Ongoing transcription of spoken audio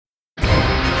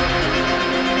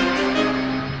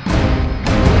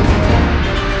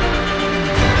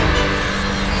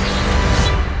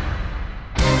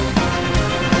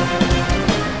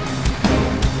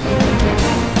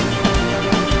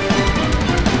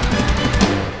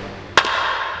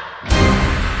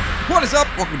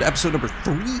Welcome to episode number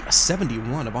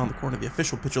 371 of On the Corner, the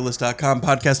official PitcherList.com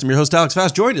podcast. I'm your host, Alex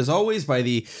Fast, joined as always by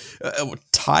the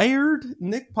tired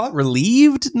Nick Pollock,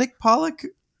 relieved Nick Pollock.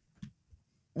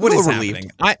 What is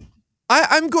happening?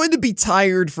 I'm going to be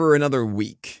tired for another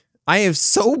week. I have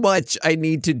so much I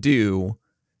need to do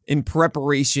in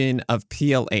preparation of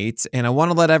PL8, and I want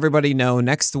to let everybody know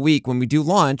next week when we do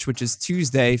launch, which is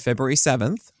Tuesday, February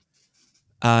 7th,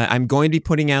 I'm going to be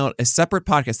putting out a separate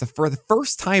podcast. For the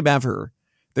first time ever,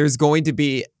 there's going to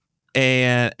be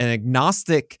an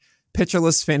agnostic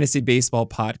pitcherless fantasy baseball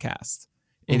podcast.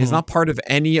 It is not part of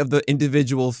any of the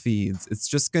individual feeds. It's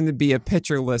just going to be a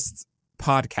pitcherless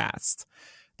podcast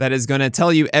that is going to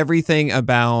tell you everything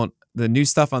about the new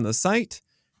stuff on the site,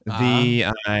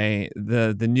 the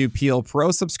new PL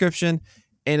Pro subscription,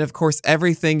 and of course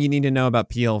everything you need to know about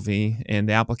PLV and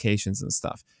the applications and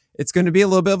stuff. It's going to be a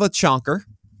little bit of a chonker,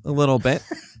 a little bit.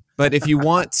 But if you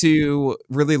want to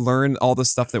really learn all the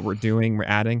stuff that we're doing, we're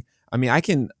adding, I mean,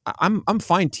 I'm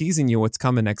fine teasing you what's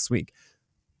coming next week.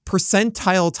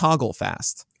 Percentile toggle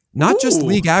fast, not just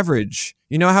league average.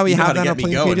 You know how we have that on our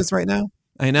playing pages right now?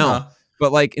 I know.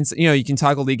 But like, you can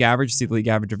toggle league average, see the league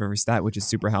average of every stat, which is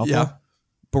super helpful. Yeah.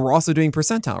 But we're also doing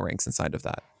percentile ranks inside of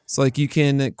that. So like you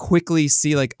can quickly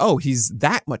see like, oh, he's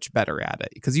that much better at it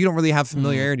because you don't really have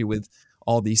familiarity with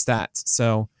all these stats.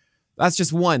 So that's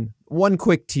just one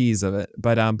quick tease of it.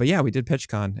 But yeah, we did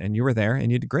PitchCon and you were there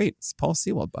and you did great. It's Paul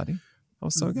Sewald, buddy. That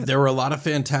was so good. There were a lot of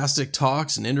fantastic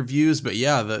talks and interviews, but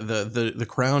yeah, the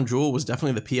crown jewel was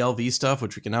definitely the PLV stuff,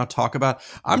 which we can now talk about.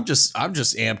 I'm just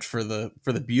amped for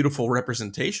the beautiful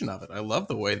representation of it. I love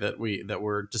the way that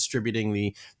we're distributing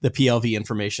the PLV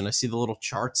information. I see the little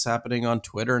charts happening on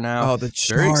Twitter now. Oh, the charts!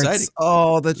 Very exciting.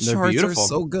 Oh, the charts are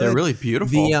so good. They're really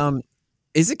beautiful.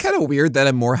 Is it kind of weird that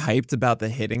I'm more hyped about the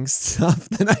hitting stuff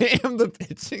than I am the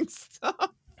pitching stuff?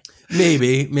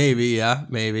 Maybe, yeah,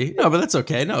 maybe. No, but that's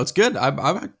okay. No, it's good.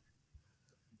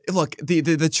 Look,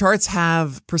 the charts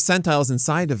have percentiles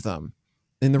inside of them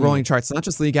in the rolling charts, not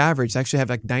just league average. They actually have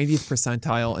like 90th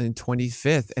percentile and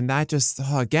 25th, and that just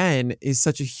again is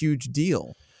such a huge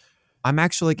deal. I'm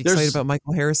actually excited about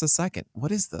Michael Harris II.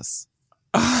 What is this?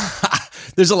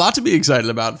 There's a lot to be excited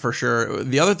about for sure.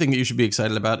 The other thing that you should be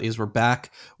excited about is we're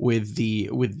back with the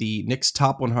Knicks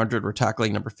Top 100. We're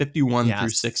tackling number 51 through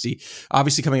 60.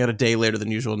 Obviously coming out a day later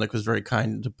than usual. Nick was very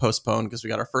kind to postpone because we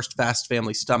got our first Fast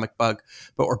Family stomach bug.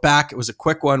 But we're back. It was a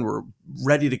quick one. We're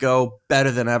ready to go.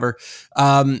 Better than ever.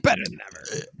 Better than ever.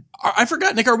 I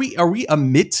forgot, Nick. Are we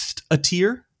amidst a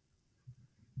tier?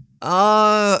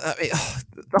 I mean,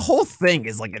 the whole thing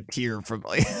is like a tier for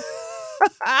me.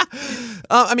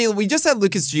 I mean, we just had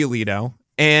Lucas Giolito,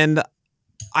 and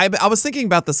I was thinking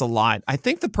about this a lot. I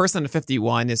think the person at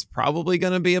 51 is probably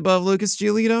going to be above Lucas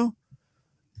Giolito.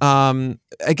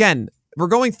 Again, we're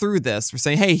going through this. We're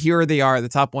saying, hey, here they are, the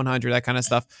top 100, that kind of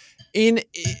stuff. In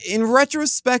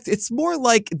retrospect, it's more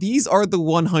like these are the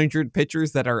 100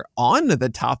 pitchers that are on the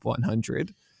top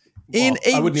 100 in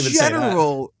a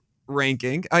general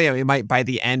ranking. Oh yeah, we might by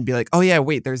the end be like, oh yeah,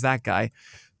 wait, there's that guy,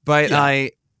 but yeah.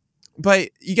 But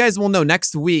you guys will know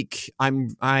next week I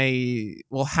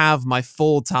will have my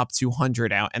full top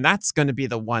 200 out, and that's going to be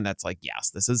the one that's like, yes,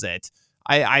 this is it.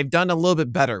 I've done a little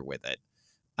bit better with it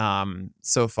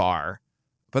so far,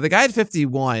 but the guy at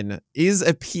 51 is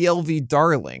a PLV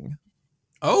darling.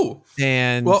 Oh,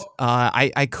 and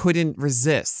I couldn't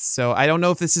resist. So I don't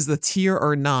know if this is the tier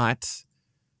or not,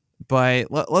 but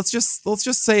let's just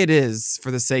say it is for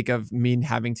the sake of me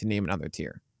having to name another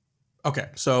tier. Okay,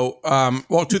 so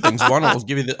two things. One, I'll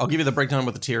give you the breakdown of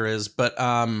what the tier is, but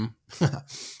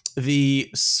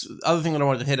the other thing that I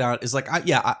wanted to hit out is like,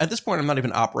 at this point, I'm not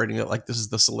even operating that like this is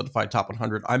the solidified top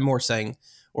 100. I'm more saying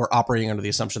or operating under the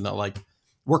assumption that like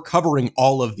we're covering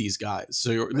all of these guys,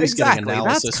 so you're at least getting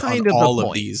analysis on all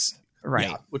of these, right?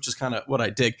 Yeah, which is kind of what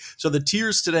I dig. So the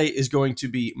tiers today is going to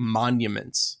be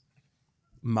monuments.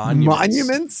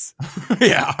 Monuments?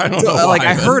 Yeah, I don't know. Like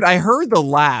I heard the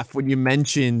laugh when you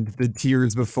mentioned the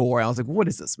tiers before. I was like, what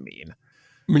does this mean?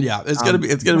 I mean, yeah, it's gonna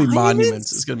be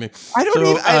monuments. It's gonna be.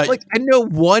 I know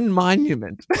one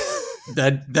monument.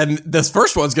 then this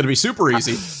first one's gonna be super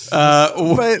easy.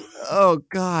 But oh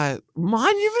god,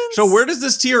 monuments. So where does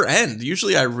this tier end?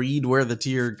 Usually, I read where the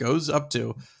tier goes up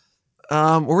to.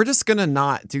 We're just gonna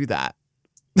not do that.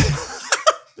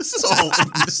 This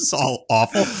is all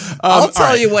awful. I'll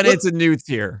tell you when it's a new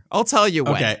tier. I'll tell you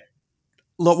when. Okay.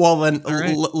 Well then,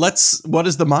 let's. What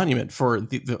is the monument for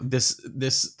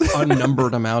this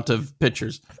unnumbered amount of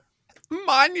pitchers?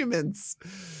 Monuments.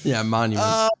 Yeah,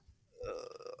 monuments.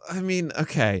 I mean,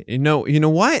 okay. You know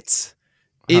what?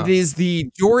 It is the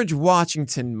George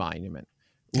Washington Monument,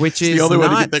 which is the only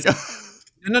not, one to think of.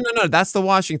 No. That's the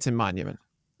Washington Monument.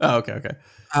 Oh,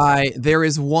 okay. There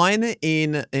is one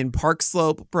in Park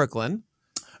Slope, Brooklyn.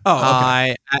 Oh,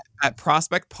 okay. At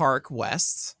Prospect Park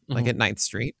West, like at 9th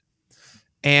Street.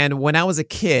 And when I was a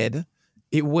kid,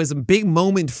 it was a big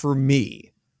moment for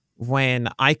me when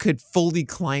I could fully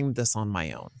climb this on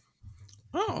my own.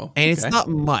 Oh, and it's not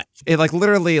much. It like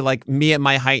literally like me at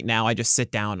my height now, I just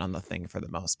sit down on the thing for the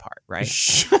most part, right?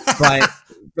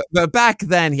 but back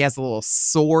then he has a little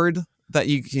sword that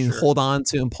you can hold on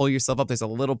to and pull yourself up. There's a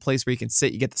little place where you can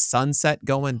sit. You get the sunset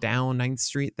going down 9th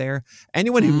Street there.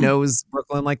 Anyone who knows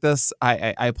Brooklyn like this,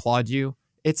 I applaud you.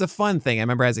 It's a fun thing. I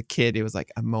remember as a kid, it was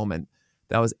like a moment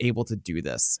that I was able to do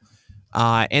this.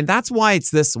 And that's why it's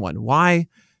this one. Why?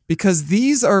 Because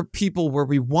these are people where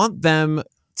we want them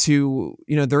to,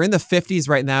 they're in the 50s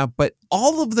right now, but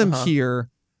all of them here,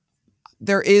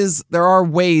 there are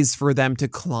ways for them to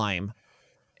climb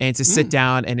and to sit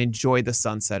down and enjoy the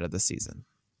sunset of the season.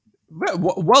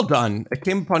 Well done. It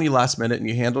came upon you last minute and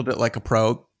you handled it like a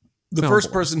pro. The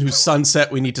first person whose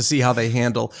sunset we need to see how they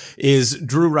handle is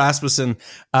Drew Rasmussen.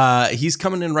 He's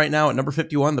coming in right now at number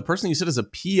 51. The person you said is a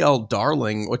PL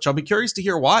darling, which I'll be curious to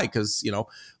hear why, because,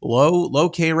 low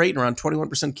K rate, around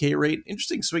 21% K rate.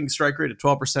 Interesting swing strike rate at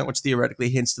 12%, which theoretically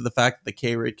hints to the fact that the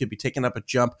K rate could be taking up a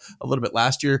jump a little bit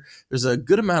last year. There's a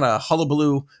good amount of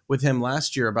hullabaloo with him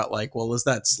last year about is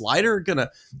that slider going to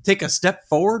take a step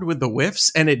forward with the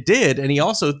whiffs? And it did. And he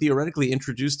also theoretically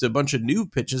introduced a bunch of new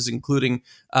pitches, including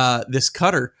this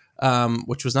cutter,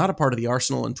 which was not a part of the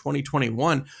arsenal in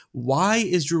 2021. Why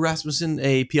is Drew Rasmussen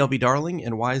a PLV darling,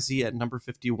 and why is he at number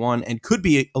 51 and could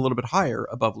be a little bit higher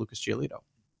above Lucas Giolito?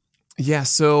 Yeah,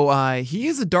 so he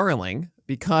is a darling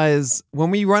because when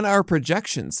we run our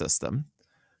projection system,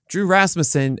 Drew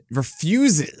Rasmussen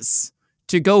refuses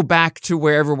to go back to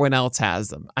where everyone else has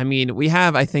them. I mean, we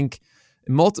have, I think,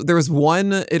 there was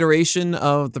one iteration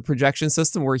of the projection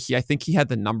system where I think he had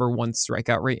the number 1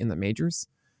 strikeout rate in the majors.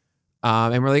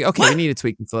 And we're like, okay, we need to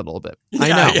tweak this a little bit. I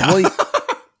know. Yeah.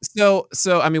 Well,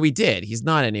 so I mean, we did. He's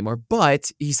not anymore,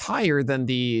 but he's higher than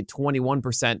the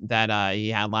 21% that he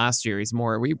had last year.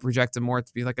 We projected more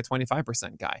to be like a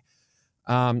 25% guy.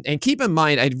 And keep in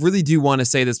mind, I really do want to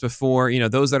say this before,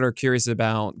 those that are curious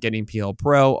about getting PL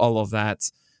Pro, all of that.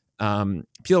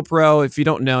 PL Pro, if you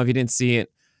don't know, if you didn't see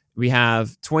it, we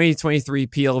have 2023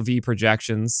 PLV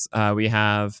projections. We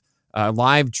have a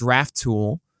live draft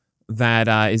tool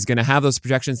that is going to have those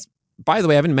projections. By the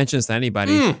way, I haven't mentioned this to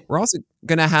anybody. We're also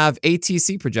going to have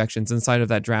ATC projections inside of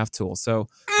that draft tool. So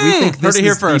we think this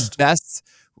is the best.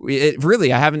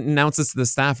 I haven't announced this to the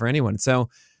staff or anyone. So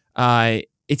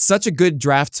it's such a good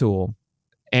draft tool.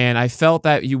 And I felt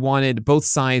that you wanted both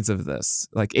sides of this.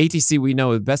 Like ATC, we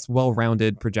know the best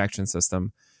well-rounded projection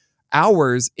system.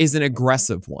 Ours is an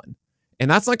aggressive one.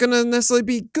 And that's not going to necessarily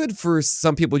be good for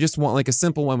some people who just want like a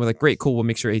simple one with like, great, cool, we'll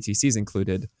make sure ATC is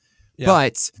included. Yeah.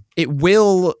 But it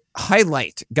will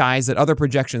highlight guys that other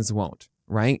projections won't,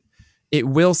 right? It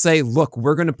will say, look,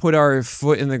 we're going to put our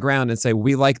foot in the ground and say,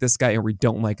 we like this guy or we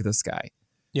don't like this guy.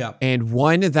 Yeah. And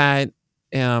one that,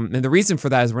 and the reason for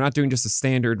that is we're not doing just a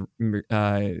standard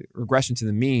regression to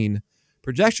the mean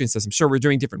projection system. Sure, we're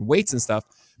doing different weights and stuff,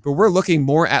 but we're looking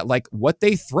more at like what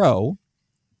they throw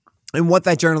and what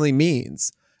that generally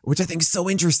means, which I think is so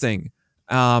interesting.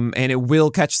 And it will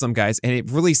catch some guys. And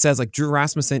it really says like Drew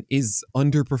Rasmussen is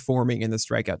underperforming in the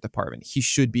strikeout department. He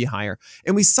should be higher.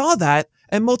 And we saw that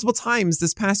at multiple times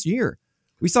this past year.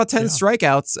 We saw 10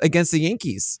 strikeouts against the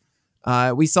Yankees.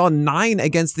 We saw 9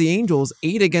 against the Angels,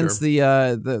 8 against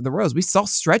the Royals. We saw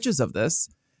stretches of this.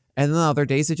 And then other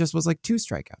days it just was like 2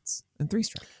 strikeouts and 3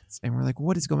 strikeouts. And we're like,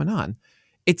 what is going on?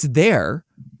 It's there.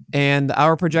 And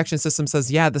our projection system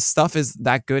says, yeah, the stuff is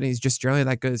that good. And he's just generally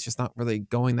that good. It's just not really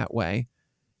going that way.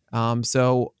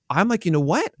 So I'm like, you know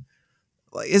what?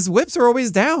 His whips are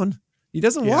always down. He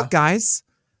doesn't walk guys.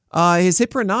 His hit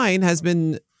per 9 has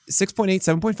been 6.8,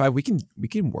 7.5. We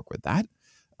can work with that.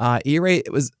 ERA,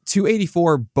 it was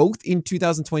 284 both in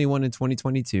 2021 and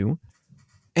 2022.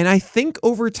 And I think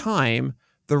over time,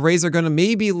 the Rays are going to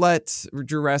maybe let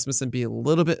Drew Rasmussen be a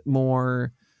little bit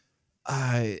more.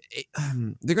 They're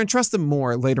going to trust him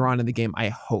more later on in the game, I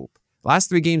hope. Last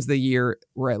 3 games of the year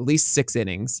were at least 6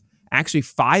 innings. Actually,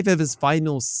 5 of his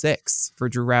final 6 for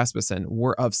Drew Rasmussen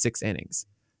were of 6 innings.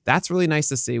 That's really nice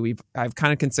to see. I've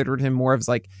kind of considered him more of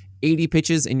like 80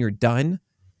 pitches and you're done.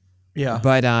 Yeah.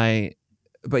 But I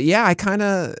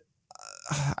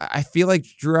feel like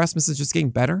Drew Rasmussen is just getting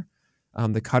better.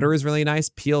 The cutter is really nice,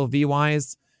 PLV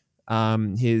wise.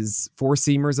 His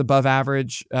 4-seamer is above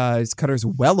average. His cutter is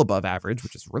well above average,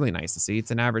 which is really nice to see.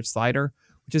 It's an average slider,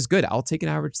 which is good. I'll take an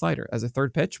average slider as a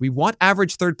third pitch. We want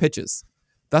average third pitches.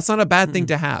 That's not a bad thing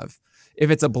to have. If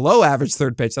it's a below average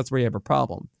third pitch, that's where you have a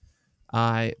problem.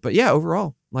 But yeah,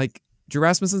 overall, like Drew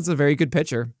Rasmussen's a very good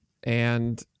pitcher.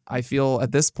 And I feel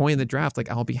at this point in the draft,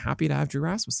 like I'll be happy to have Drew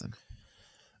Rasmussen.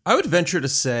 I would venture to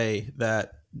say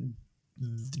that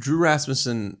Drew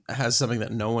Rasmussen has something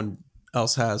that no one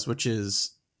else has, which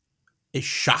is a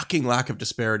shocking lack of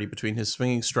disparity between his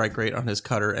swinging strike rate on his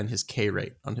cutter and his K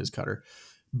rate on his cutter.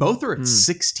 Both are at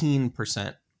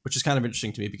 16%, which is kind of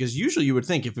interesting to me because usually you would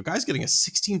think if a guy's getting a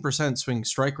 16% swinging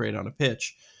strike rate on a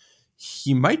pitch,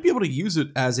 he might be able to use it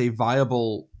as a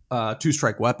viable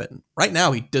two-strike weapon. Right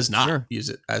now, he does not use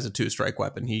it as a two-strike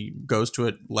weapon. He goes to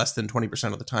it less than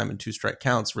 20% of the time in two-strike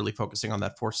counts, really focusing on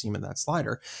that four-seam and that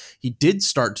slider. He did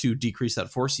start to decrease that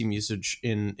four-seam usage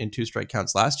in two-strike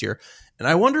counts last year. And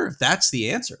I wonder if that's the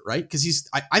answer, right? Because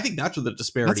I think that's where the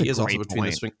disparity is also between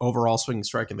the overall swinging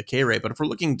strike and the K rate. But if we're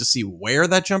looking to see where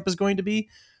that jump is going to be,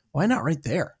 why not right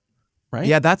there, right?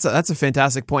 Yeah, that's a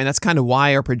fantastic point. That's kind of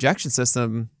why our projection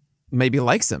system maybe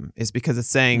likes him, is because it's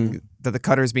saying that the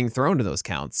cutter is being thrown to those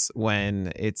counts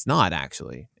when it's not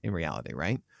actually in reality,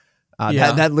 right?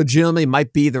 That legitimately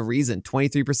might be the reason.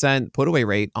 23% put away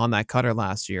rate on that cutter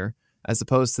last year, as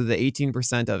opposed to the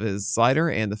 18% of his slider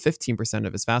and the 15%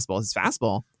 of his fastball. His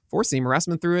fastball, four-seamer,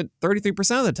 Rasmussen threw it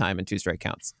 33% of the time in two strike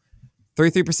counts.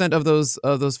 33% of those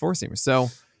four-seamers. So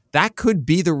that could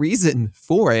be the reason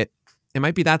for it. It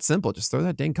might be that simple. Just throw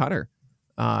that dang cutter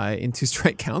in two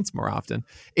strike counts more often.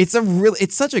 It's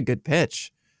such a good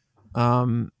pitch.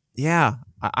 I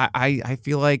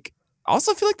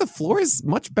also feel like the floor is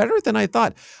much better than I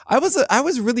thought. I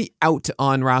was really out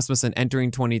on Rasmussen entering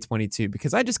 2022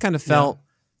 because I just kind of felt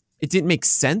it didn't make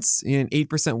sense in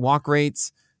 8% walk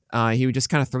rates. He would just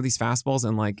kind of throw these fastballs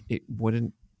and like it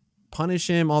wouldn't punish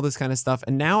him, all this kind of stuff.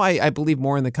 And now I believe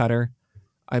more in the cutter.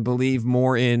 I believe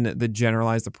more in the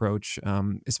generalized approach,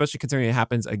 especially considering it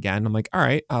happens again. I'm like, all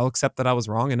right, I'll accept that I was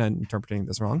wrong and I'm interpreting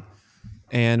this wrong.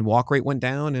 And walk rate went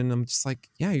down, and I'm just like,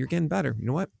 yeah, you're getting better. You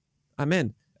know what? I'm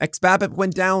in. xBABIP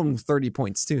went down 30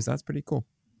 points too, so that's pretty cool.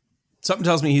 Something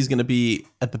tells me he's going to be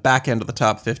at the back end of the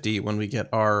top 50 when we get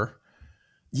our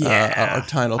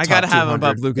title. I got to have him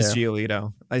above Lucas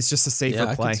Giolito. It's just a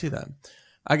safer play.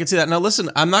 I can see that. Now, listen,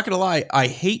 I'm not going to lie. I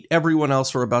hate everyone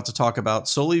else we're about to talk about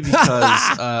solely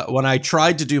because when I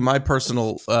tried to do my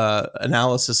personal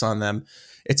analysis on them,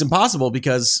 it's impossible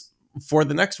because for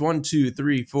the next 1, 2,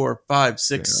 3, 4, 5,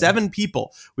 6, 7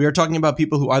 people, we are talking about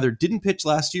people who either didn't pitch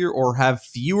last year or have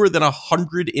fewer than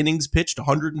 100 innings pitched,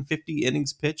 150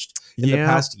 innings pitched in the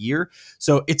past year.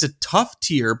 So it's a tough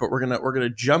tier, but we're gonna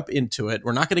jump into it.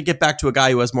 We're not gonna get back to a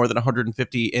guy who has more than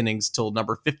 150 innings till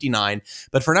number 59.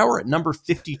 But for now, we're at number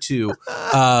 52,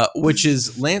 which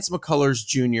is Lance McCullers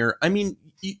Jr. I mean,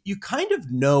 you kind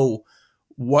of know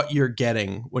what you're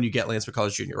getting when you get Lance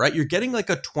McCullers Jr., right? You're getting like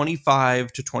a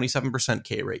 25 to 27%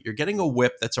 K rate. You're getting a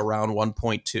whip that's around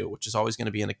 1.2, which is always going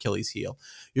to be an Achilles heel.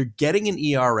 You're getting an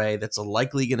ERA that's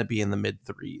likely going to be in the mid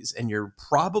threes, and you're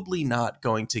probably not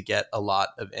going to get a lot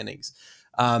of innings.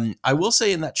 I will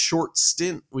say in that short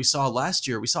stint we saw last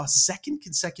year, we saw a second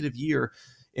consecutive year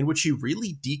in which he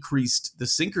really decreased the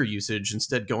sinker usage,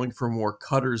 instead going for more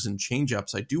cutters and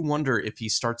changeups. I do wonder if he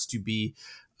starts to be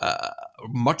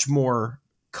much more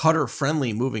cutter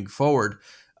friendly moving forward.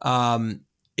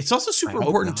 It's also super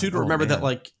important too to remember that,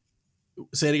 like,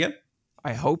 say it again.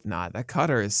 I hope not. That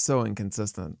cutter is so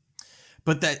inconsistent.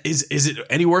 But that is it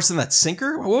any worse than that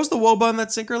sinker? What was the WOBA on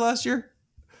that sinker last year?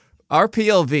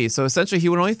 RPLV. So essentially he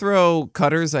would only throw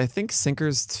cutters, I think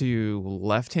sinkers to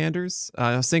left-handers.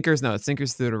 Sinkers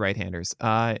through to right-handers.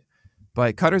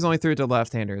 But cutters only threw to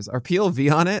left-handers. Our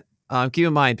PLV on it, keep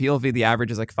in mind, PLV, the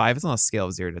average is like 5. It's on a scale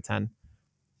of 0 to 10.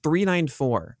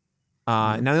 394.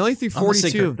 Now they only threw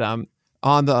 42 of them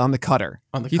on the cutter.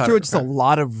 He threw just a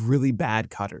lot of really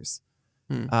bad cutters.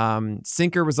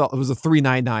 Sinker was a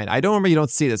 399. I don't remember, you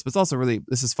don't see this, but it's also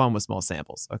this is fun with small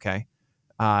samples. Okay.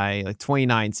 Like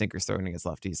 29 sinkers thrown against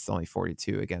lefties, only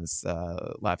 42 against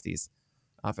lefties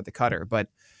for the cutter. But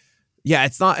yeah,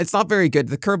 it's not very good.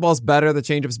 The curveball's better, the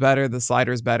changeup's better, the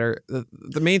slider's better.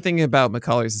 The main thing about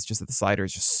McCullers is just that the slider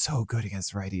is just so good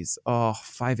against righties.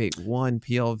 581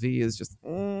 PLV is just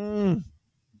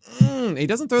he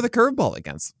doesn't throw the curveball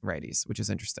against righties, which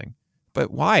is interesting. But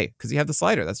why? Because you have the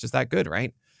slider. That's just that good,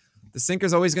 right? The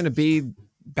sinker's always going to be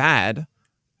bad,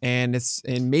 and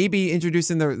maybe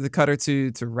introducing the cutter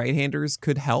to right-handers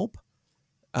could help.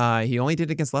 He only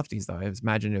did it against lefties, though. I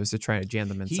imagine it was to try to jam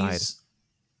them inside.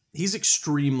 He's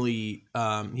extremely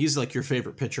he's like your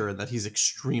favorite pitcher in that he's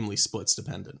extremely splits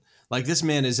dependent. Like, this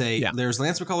man is there's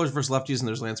Lance McCullers versus lefties and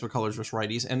there's Lance McCullers versus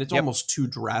righties, and it's almost two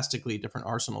drastically different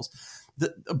arsenals.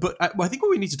 But I think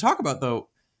what we need to talk about, though,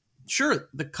 Sure,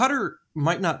 the cutter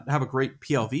might not have a great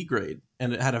PLV grade,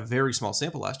 and it had a very small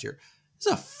sample last year.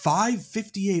 There's a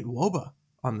 558 WOBA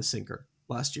on the sinker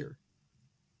last year.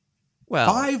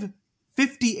 Well,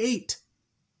 558.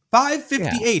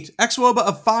 558. Yeah. X-WOBA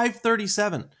of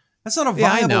 537. That's not a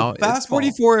viable fastball.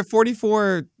 It's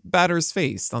 44 batters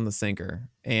faced on the sinker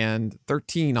and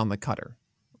 13 on the cutter.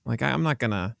 Like, I'm not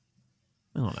going to...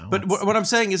 I don't know. But what I'm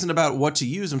saying isn't about what to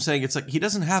use. I'm saying it's like he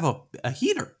doesn't have a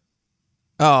heater.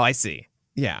 Oh, I see.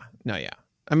 Yeah. No, yeah.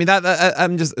 I mean, that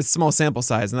I'm just a small sample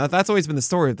size. And that's always been the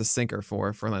story of the sinker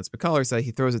for Lance McCullers, that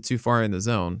he throws it too far in the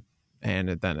zone. And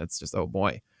then it's just, oh,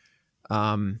 boy.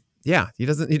 Yeah, he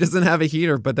doesn't have a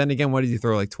heater. But then again, what did he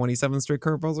throw? Like 27 straight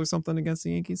curveballs or something against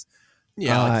the Yankees?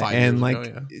 Yeah, like 5 years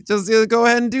ago, yeah. Just go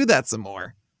ahead and do that some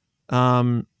more.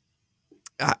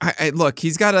 Look,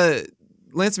 he's got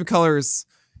Lance McCullers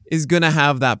is going to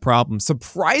have that problem.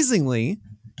 Surprisingly,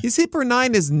 his hit per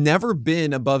 9 has never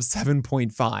been above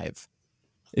 7.5,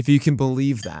 if you can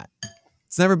believe that.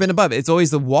 It's never been above. It's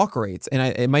always the walk rates. And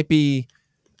it might be,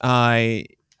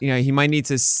 he might need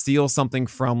to steal something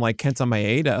from like Kenta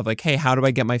Maeda of like, hey, how do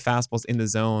I get my fastballs in the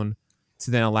zone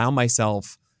to then allow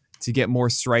myself to get more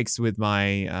strikes with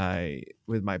my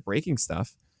breaking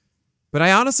stuff? But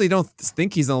I honestly don't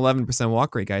think he's an 11%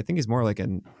 walk rate guy. I think he's more like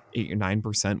an 8 or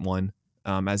 9% one,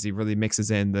 as he really mixes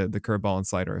in the curveball and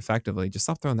slider effectively. Just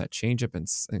stop throwing that changeup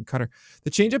and cutter. The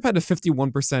changeup had a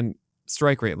 51%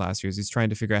 strike rate last year as he's trying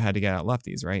to figure out how to get out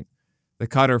lefties, right? The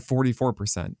cutter,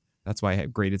 44%. That's why I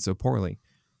had graded so poorly.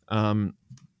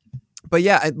 But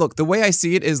yeah, look, the way I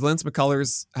see it is Lance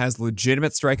McCullers has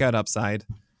legitimate strikeout upside.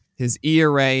 His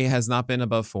ERA has not been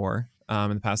above 4 in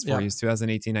the past 4 years,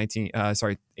 2018,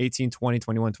 18, 20,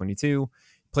 21, 22.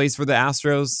 Plays for the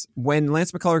Astros. When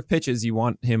Lance McCullers pitches, you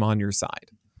want him on your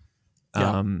side.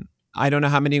 Yeah. I don't know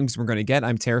how many innings we're going to get.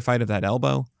 I'm terrified of that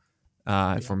elbow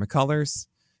for McCullers.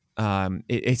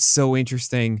 It's so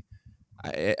interesting.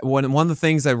 One of the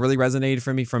things that really resonated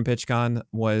for me from PitchCon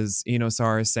was Eno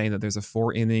Sarris saying that there's a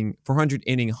 400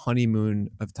 inning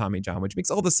honeymoon of Tommy John, which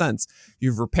makes all the sense.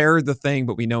 You've repaired the thing,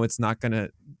 but we know it's not going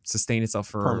to sustain itself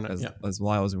for as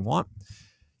long as we want.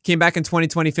 Came back in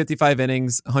 2020, 55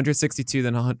 innings, 162,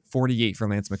 then 148 for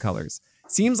Lance McCullers.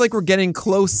 Seems like we're getting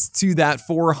close to that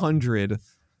 400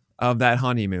 of that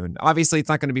honeymoon. Obviously, it's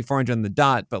not going to be 400 on the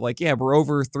dot, but we're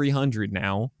over 300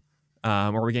 now.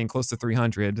 Or we're getting close to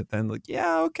 300, then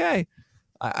okay.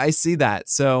 I see that.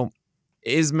 So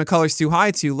is McCullers too high,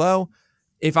 too low?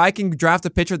 If I can draft a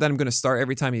pitcher that I'm going to start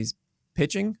every time he's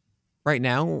pitching right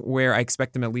now, where I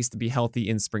expect him at least to be healthy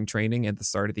in spring training at the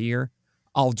start of the year,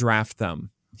 I'll draft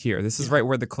them here. This is right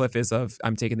where the cliff is of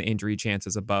I'm taking the injury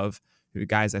chances above who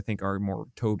guys I think are more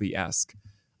Toby-esque.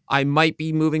 I might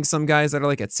be moving some guys that are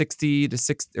like at 60 to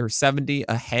 60 or 70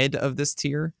 ahead of this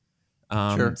tier.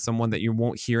 Sure. Someone that you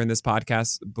won't hear in this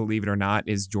podcast, believe it or not,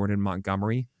 is Jordan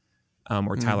Montgomery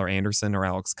or Tyler Anderson or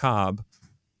Alex Cobb.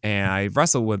 And I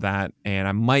wrestle with that, and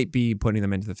I might be putting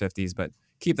them into the 50s, but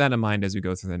keep that in mind as we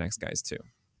go through the next guys too.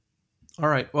 All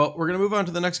right. Well, we're going to move on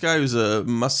to the next guy who's a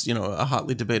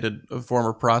hotly debated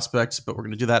former prospect, but we're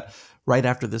going to do that right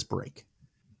after this break.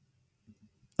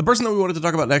 The person that we wanted to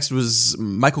talk about next was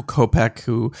Michael Kopech,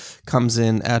 who comes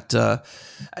in at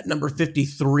number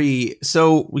 53.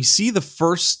 So we see the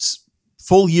first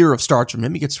full year of starts from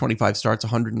him. He gets 25 starts,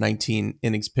 119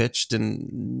 innings pitched, and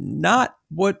not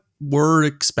what we're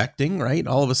expecting, right?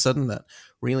 All of a sudden, that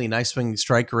really nice swinging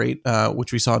strike rate,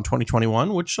 which we saw in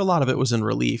 2021, which a lot of it was in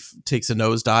relief, takes a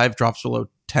nosedive, drops below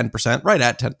 10%, right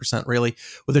at 10%, really,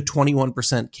 with a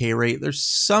 21% K rate. There's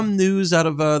some news out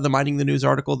of the Mining the News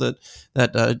article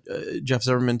that Jeff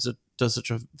Zimmerman does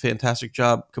such a fantastic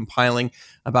job compiling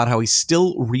about how he's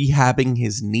still rehabbing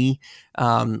his knee,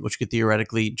 which could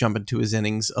theoretically jump into his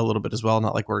innings a little bit as well.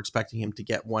 Not like we're expecting him to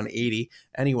get 180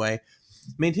 anyway.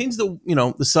 Maintains the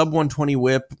sub 120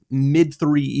 whip, mid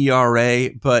 3 ERA,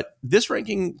 but this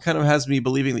ranking kind of has me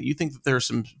believing that you think that there are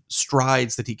some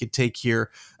strides that he could take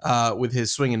here with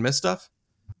his swing and miss stuff.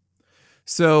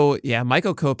 So yeah,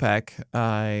 Michael Kopech,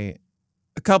 a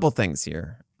couple things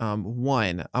here.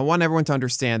 One, I want everyone to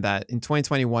understand that in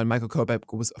 2021, Michael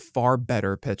Kopech was a far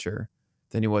better pitcher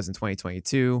than he was in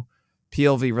 2022.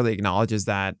 PLV really acknowledges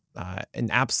that. An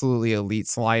absolutely elite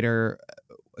slider,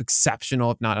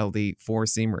 exceptional, if not elite,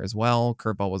 four-seamer as well.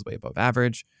 Curveball was way above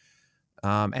average.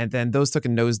 And then those took a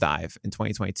nosedive in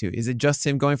 2022. Is it just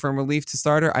him going from relief to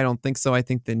starter? I don't think so. I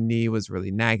think the knee was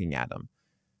really nagging at him.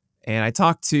 And I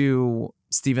talked to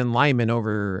Stephen Lyman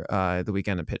over the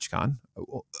weekend at PitchCon.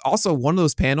 Also, one of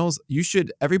those panels,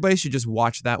 everybody should just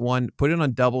watch that one, put it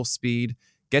on double speed,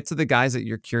 get to the guys that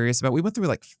you're curious about. We went through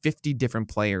like 50 different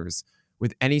players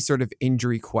with any sort of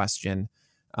injury question.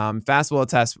 Fastball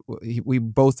test, we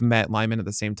both met Lyman at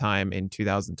the same time in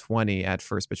 2020 at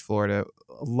First Pitch Florida.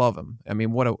 Love him. I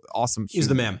mean, what an awesome He's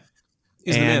the man.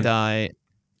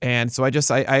 And so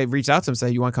I reached out to him and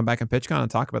said, you want to come back and PitchCon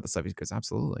and talk about this stuff? He goes,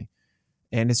 absolutely.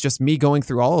 And it's just me going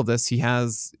through all of this. He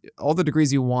has all the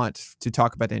degrees you want to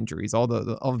talk about injuries, all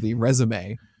the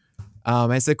resume.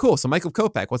 I said, cool. So Michael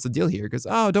Kopech, what's the deal here? He goes,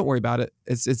 oh, don't worry about it.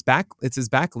 It's his back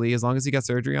knee. As long as he got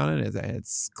surgery on it,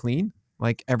 it's clean.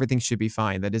 Like everything should be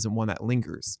fine. That isn't one that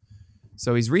lingers.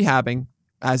 So he's rehabbing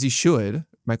as he should.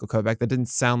 Michael Kopech. That didn't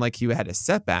sound like he had a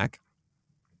setback.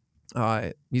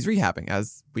 He's rehabbing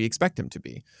as we expect him to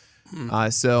be.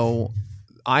 So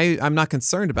I'm not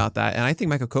concerned about that. And I think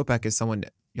Michael Kopech is someone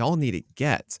y'all need to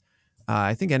get.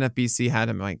 I think NFBC had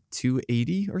him like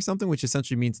 280 or something, which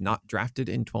essentially means not drafted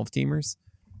in 12-teamers.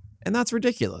 And that's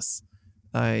ridiculous.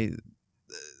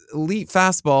 Elite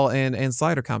fastball and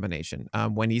slider combination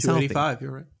when he's healthy. 285,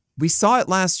 you're right. We saw it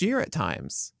last year at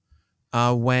times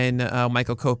when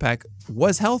Michael Kopech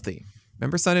was healthy.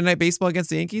 Remember Sunday Night Baseball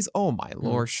against the Yankees? Oh, my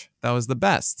Lorsch. That was the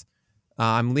best.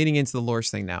 I'm leaning into the Lorsch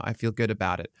thing now. I feel good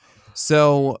about it.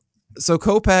 So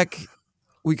Kopech,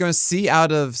 we're going to see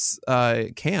out of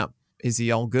camp. Is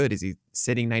he all good? Is he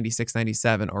sitting 96,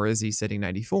 97, or is he sitting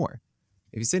 94?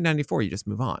 If you sit 94, you just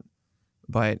move on.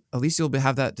 But at least you'll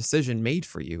have that decision made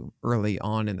for you early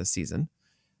on in the season.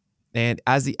 And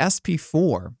as the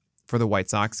SP4 for the White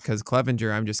Sox, because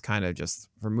Clevenger, I'm just kind of just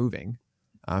removing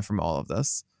from all of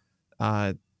this.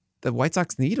 The White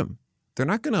Sox need him. They're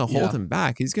not going to hold him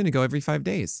back. He's going to go every 5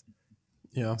 days.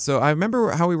 Yeah. So I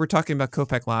remember how we were talking about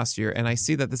Kopech last year, and I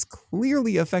see that this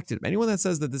clearly affected him. Anyone that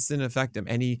says that this didn't affect him,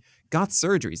 and he got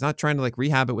surgery. He's not trying to like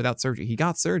rehab it without surgery. He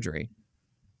got surgery.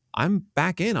 I'm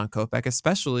back in on Kopech,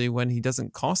 especially when he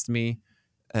doesn't cost me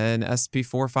an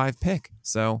SP4-5 pick.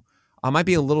 So I might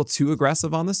be a little too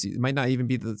aggressive on this. It might not even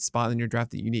be the spot in your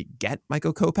draft that you need to get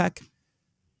Michael Kopech.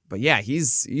 But yeah,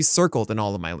 he's circled in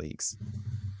all of my leagues.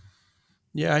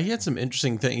 Yeah, he had some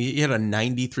interesting thing. He had a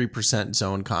 93%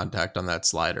 zone contact on that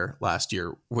slider last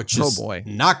year, which is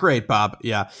not great, Bob.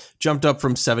 Yeah, jumped up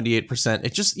from 78%.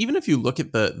 It just, even if you look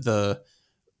at the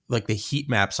heat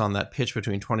maps on that pitch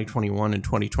between 2021 and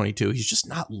 2022, he's just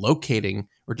not locating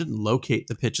or didn't locate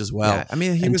the pitch as well. Yeah, I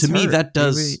mean, me that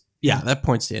does that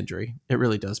points to injury. It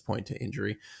really does point to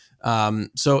injury.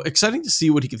 So exciting to see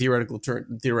what he could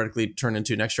theoretically turn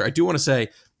into next year. I do want to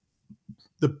say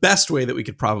the best way that we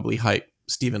could probably hype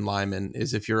Stephen Lyman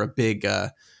is if you're a big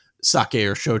sake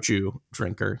or shochu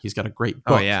drinker. He's got a great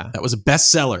book that was a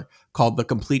bestseller called The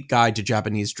Complete Guide to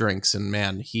Japanese Drinks. And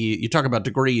man, you talk about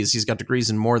degrees. He's got degrees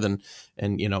in more than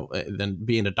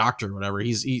being a doctor or whatever.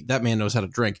 That man knows how to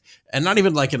drink, and not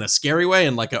even like in a scary way.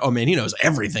 And like, oh man, he knows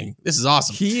everything. This is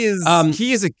awesome. He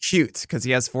is acute because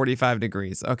he has 45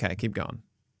 degrees. Okay, keep going.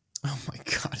 Oh my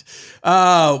God.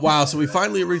 Wow. So we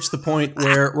finally reached the point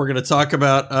where we're going to talk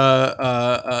about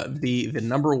the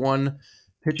number one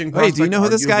pitching prospect. Wait, do you know who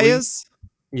this guy is?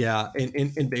 Yeah,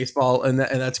 in baseball, and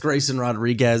that's Grayson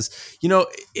Rodriguez. You know,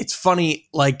 it's funny,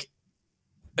 like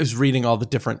I was reading all the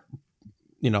different,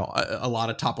 a lot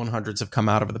of top 100s have come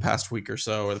out over the past week or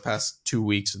so, or the past 2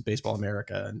 weeks with Baseball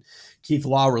America, and Keith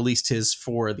Law released his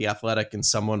for The Athletic, and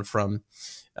someone from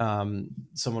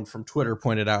Twitter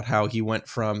pointed out how he went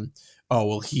from,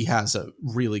 he has a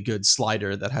really good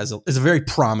slider that is a very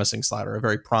promising slider,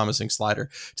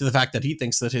 to the fact that he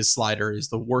thinks that his slider is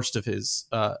the worst of his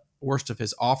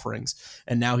offerings,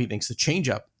 and now he thinks the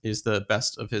changeup is the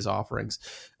best of his offerings.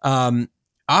 I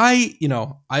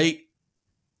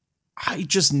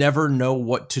just never know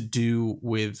what to do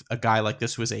with a guy like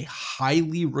this who is a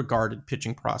highly regarded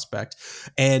pitching prospect,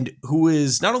 and who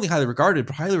is not only highly regarded,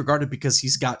 but highly regarded because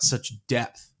he's got such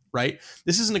depth, right?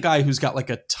 This isn't a guy who's got like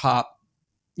a top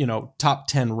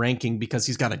 10 ranking because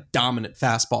he's got a dominant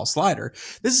fastball slider.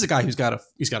 This is a guy who's got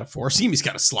a four seam, he's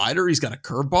got a slider, he's got a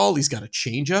curveball, he's got a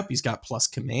changeup, he's got plus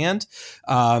command.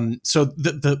 So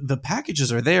the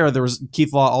packages are there. There was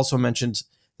Keith Law also mentioned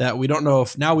that we don't know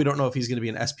if he's going to be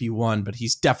an SP1, but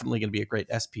he's definitely going to be a great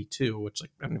SP2, which I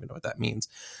don't even know what that means.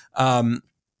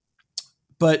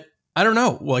 But I don't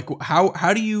know, like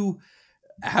how do you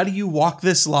walk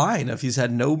this line if he's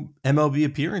had no MLB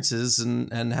appearances,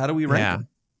 and how do we rank him?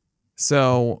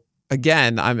 So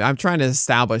again, I'm trying to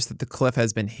establish that the cliff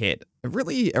has been hit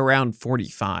really around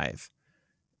 45.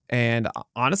 And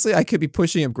honestly, I could be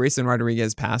pushing up Grayson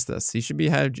Rodriguez past this. He should be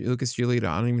ahead of Lucas Giolito.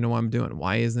 I don't even know what I'm doing.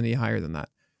 Why isn't he higher than that?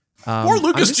 Poor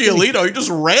Lucas Giolito. You're just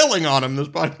railing on him this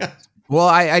podcast. Well,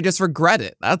 I just regret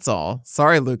it. That's all.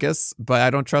 Sorry, Lucas, but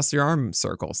I don't trust your arm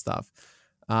circle stuff.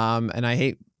 And I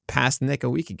hate past Nick a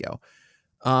week ago.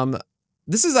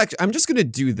 this is actually, I'm just going to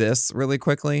do this really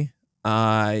quickly.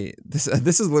 This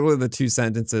is literally the 2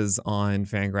 sentences on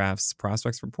Fangraphs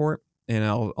prospects report, and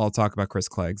I'll talk about Chris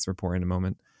Clegg's report in a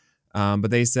moment.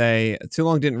 But they say, too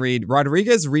long didn't read.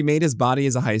 Rodriguez remade his body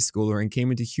as a high schooler and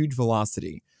came into huge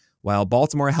velocity, while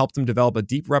Baltimore helped him develop a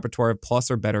deep repertoire of plus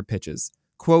or better pitches.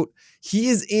 Quote, he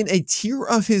is in a tier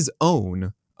of his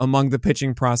own among the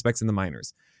pitching prospects in the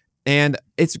minors. And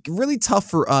it's really tough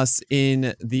for us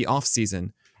in the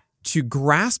offseason to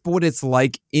grasp what it's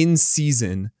like in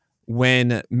season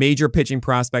when major pitching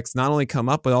prospects not only come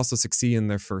up, but also succeed in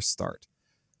their first start.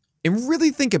 And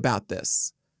really think about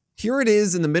this. Here it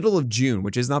is in the middle of June,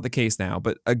 which is not the case now,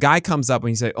 but a guy comes up and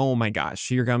you say, oh my gosh,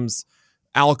 here comes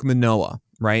Alek Manoah,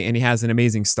 right? And he has an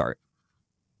amazing start.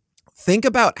 Think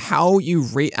about how you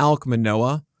rate Alek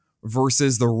Manoah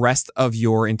versus the rest of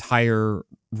your entire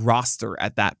roster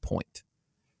at that point.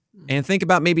 And think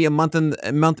about maybe a month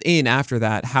in after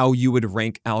that, how you would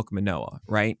rank Alek Manoah,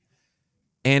 right?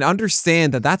 And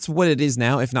understand that that's what it is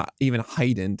now, if not even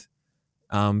heightened,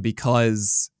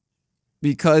 because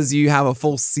you have a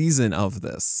full season of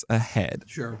this ahead.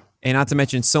 Sure. And not to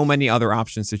mention so many other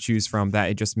options to choose from that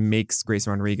it just makes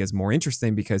Grayson Rodriguez more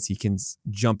interesting because he can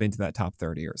jump into that top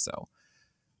 30 or so.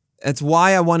 That's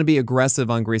why I want to be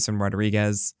aggressive on Grayson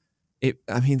Rodriguez.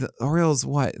 The Orioles,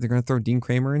 what? They're going to throw Dean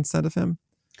Kramer instead of him?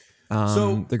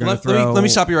 So they're going to throw... Let me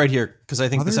stop you right here because I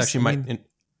think this actually might...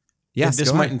 Yes,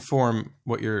 this might inform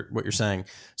what you're saying.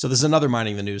 So this is another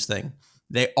minding the news thing.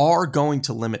 They are going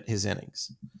to limit his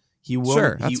innings. He will.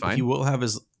 Sure, that's fine. He will have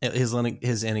his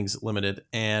innings limited,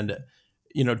 and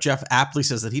Jeff aptly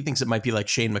says that he thinks it might be like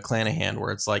Shane McClanahan,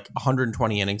 where it's like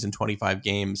 120 innings in 25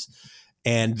 games,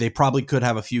 and they probably could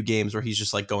have a few games where he's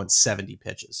just like going 70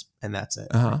 pitches and that's it,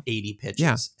 80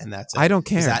 pitches and that's it. I don't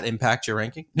care. Does that impact your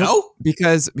ranking? No,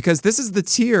 because this is the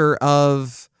tier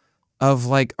of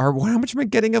like, how much am I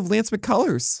getting of Lance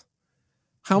McCullers?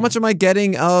 How much am I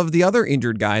getting of the other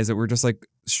injured guys that we're just like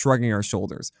shrugging our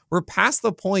shoulders? We're past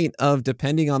the point of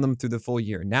depending on them through the full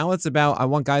year. Now it's about, I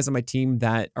want guys on my team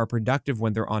that are productive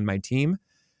when they're on my team.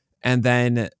 And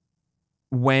then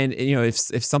when, if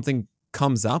something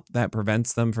comes up that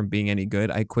prevents them from being any good,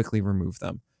 I quickly remove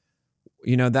them.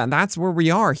 That's where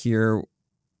we are here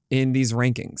in these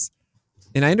rankings.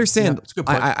 And I understand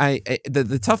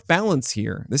the tough balance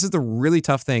here. This is the really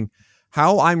tough thing.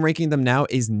 How I'm ranking them now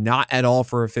is not at all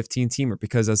for a 15-teamer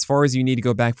because as far as you need to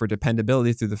go back for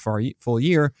dependability through the full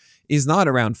year is not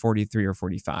around 43 or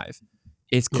 45.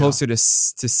 It's closer to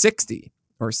 60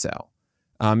 or so.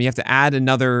 You have to add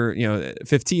another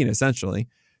 15 essentially.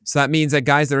 So that means that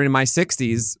guys that are in my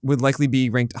 60s would likely be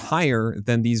ranked higher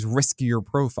than these riskier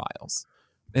profiles.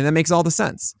 And that makes all the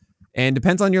sense. And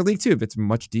depends on your league too. If it's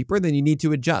much deeper, then you need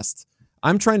to adjust.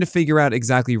 I'm trying to figure out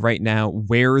exactly right now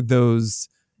where those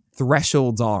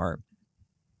thresholds are.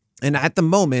 And at the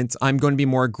moment, I'm going to be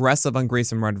more aggressive on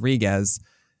Grayson Rodriguez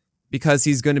because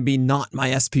he's going to be not my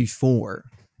SP4.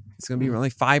 It's going to be really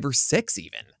 5 or 6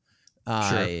 even.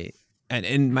 Sure. And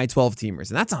in my 12 teamers.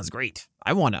 And that sounds great.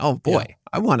 I want to,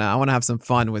 I want to have some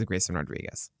fun with Grayson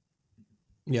Rodriguez.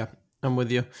 Yeah, I'm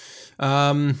with you.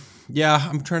 I'm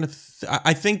trying to,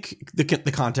 I think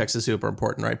the context is super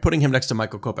important, right? Putting him next to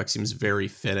Michael Kopech seems very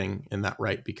fitting in that,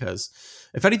 right? Because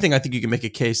if anything, I think you can make a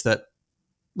case that,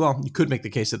 you could make the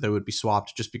case that they would be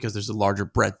swapped just because there's a larger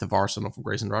breadth of arsenal from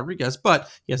Grayson Rodriguez,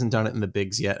 but he hasn't done it in the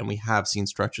bigs yet. And we have seen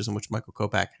stretches in which Michael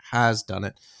Kopech has done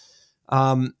it.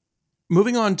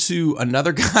 Moving on to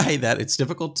another guy that it's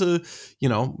difficult to,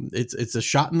 it's a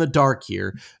shot in the dark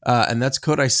here. And that's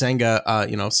Kodai Senga,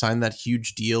 signed that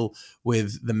huge deal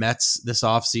with the Mets this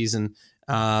offseason.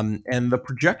 And the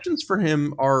projections for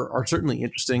him are certainly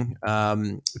interesting.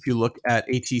 If you look at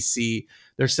ATC,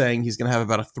 they're saying he's going to have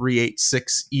about a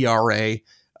 3.86 ERA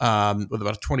with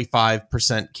about a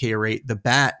 25% K rate. The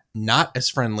bat, not as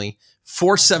friendly.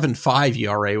 4.75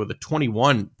 ERA with a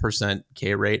 21%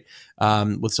 K rate,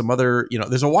 with some other,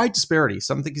 there's a wide disparity.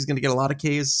 Some think he's going to get a lot of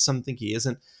Ks, some think he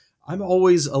isn't. I'm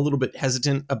always a little bit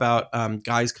hesitant about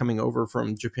guys coming over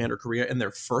from Japan or Korea in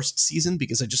their first season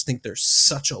because I just think there's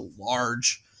such a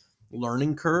large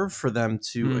learning curve for them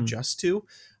to adjust to.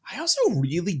 I also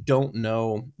really don't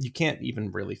know. You can't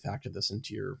even really factor this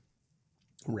into your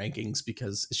rankings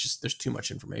because it's just there's too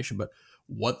much information, but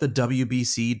what the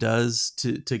WBC does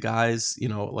to guys,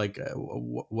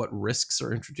 what risks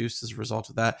are introduced as a result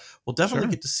of that. We'll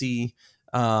definitely get to see,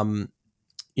 some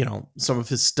of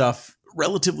his stuff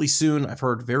relatively soon. I've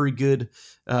heard very good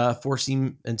four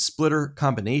seam and splitter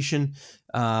combination.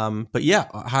 But yeah,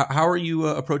 how are you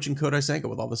approaching Kodai Senga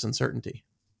with all this uncertainty?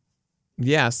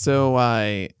 Yeah, so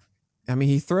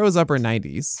he throws upper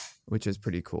 90s. which is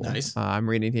pretty cool. Nice. I'm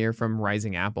reading here from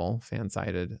Rising Apple,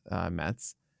 fan-sided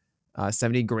Mets.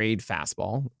 70 grade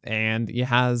fastball, and he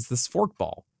has this fork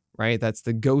ball, right? That's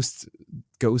the ghost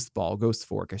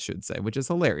fork, I should say, which is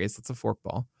hilarious. It's a fork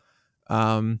ball.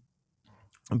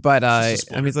 But I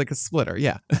mean, it's like a splitter.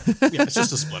 Yeah. Yeah, it's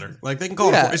just a splitter. Like they can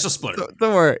call it. It's a splitter.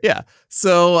 Don't worry. Yeah.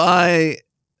 So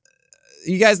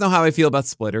you guys know how I feel about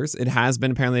splitters. It has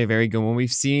been apparently a very good one.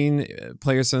 We've seen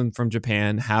players from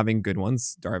Japan having good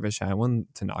ones. Darvish had one.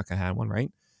 Tanaka had one,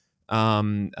 right?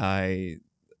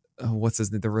 What's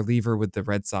his name? The reliever with the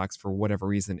Red Sox for whatever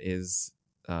reason is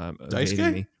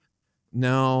Daisuke?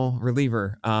 No,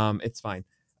 reliever. It's fine.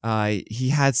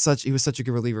 He was such a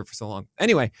good reliever for so long.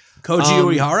 Anyway,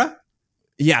 Koji Uehara?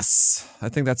 Yes, I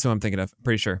think that's who I'm thinking of.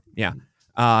 Pretty sure. Yeah.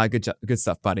 Good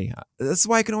stuff, buddy. That's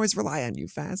why I can always rely on you,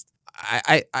 Fast.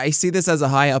 I see this as a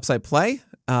high upside play.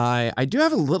 I do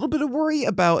have a little bit of worry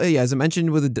about, as I mentioned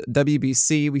with the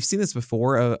WBC, we've seen this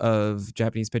before of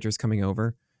Japanese pitchers coming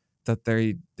over, that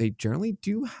they generally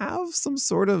do have some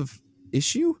sort of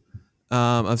issue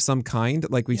of some kind.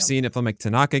 Like we've seen it from like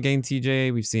Tanaka getting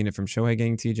TJ. We've seen it from Shohei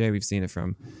getting TJ. We've seen it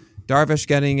from Darvish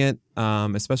getting it,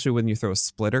 especially when you throw a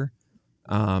splitter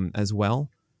as well.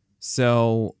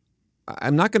 So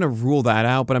I'm not going to rule that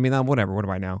out, but I mean, whatever. What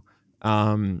do I know?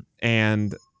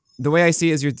 And the way I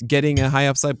see it is you're getting a high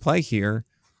upside play here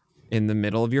in the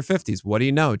middle of your 50s. What do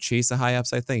you know? Chase a high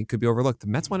upside thing. It could be overlooked. The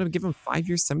Mets want to give him 5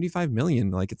 years, $75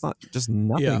 million. Like it's not just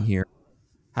nothing here.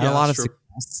 Had a lot of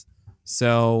success.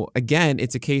 So again,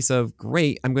 it's a case of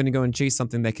great. I'm going to go and chase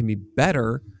something that can be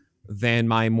better than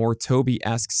my more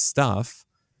Toby-esque stuff.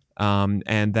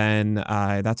 And then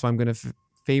that's why I'm going to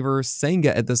favor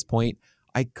Senga at this point.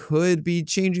 I could be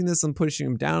changing this and pushing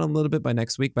him down a little bit by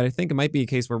next week, but I think it might be a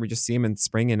case where we just see him in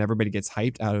spring and everybody gets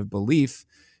hyped out of belief,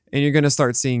 and you're going to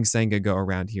start seeing Senga go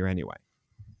around here anyway.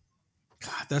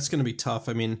 God, that's going to be tough.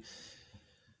 I mean,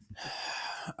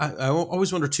 I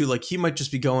always wonder too, like he might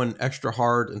just be going extra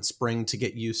hard in spring to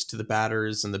get used to the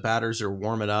batters, and the batters are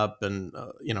warming up and,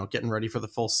 getting ready for the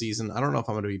full season. I don't know if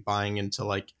I'm going to be buying into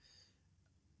like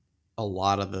a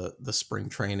lot of the spring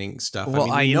training stuff.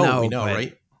 Well, we know,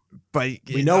 right? But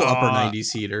we know upper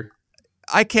 90s heater.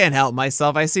 I can't help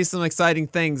myself. I see some exciting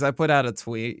things. I put out a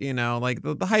tweet, like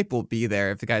the hype will be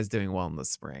there if the guy's doing well in the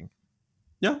spring.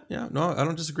 Yeah. No, I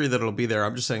don't disagree that it'll be there.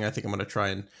 I'm just saying I think I'm going to try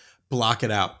and block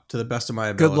it out to the best of my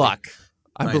ability. Good luck.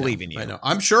 I believe in you. I know.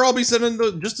 I'm sure I'll be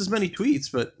sending just as many tweets,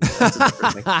 but that's a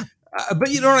different thing.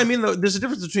 But you know what I mean? Though, there's a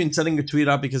difference between sending a tweet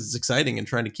out because it's exciting and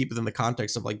trying to keep it in the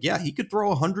context of like, yeah, he could throw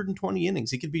 120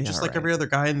 innings. He could be just like every other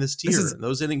guy in this tier. And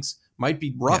those innings might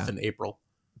be rough in April.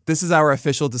 This is our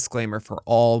official disclaimer for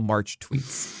all March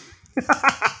tweets.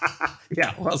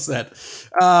 Yeah, well said.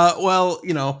 Well,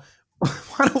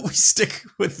 why don't we stick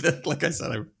with it? Like I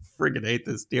said, I friggin' hate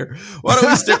this tier. Why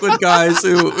don't we stick with guys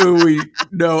who we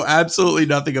know absolutely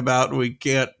nothing about and we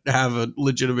can't have a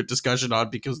legitimate discussion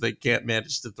on because they can't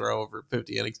manage to throw over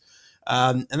 50 innings.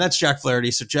 And that's Jack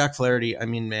Flaherty. So Jack Flaherty, I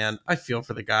mean, man, I feel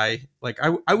for the guy. Like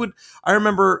I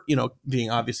remember, being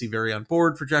obviously very on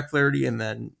board for Jack Flaherty and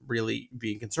then really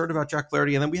being concerned about Jack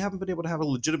Flaherty. And then we haven't been able to have a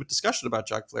legitimate discussion about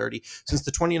Jack Flaherty since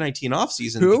the 2019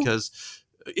 offseason because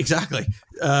exactly.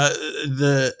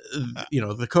 The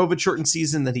COVID shortened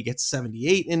season that he gets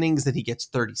 78 innings, that he gets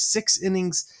 36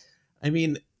 innings. I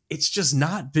mean, it's just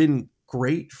not been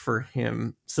great for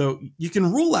him. So you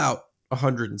can rule out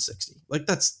 160. Like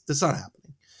that's not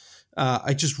happening.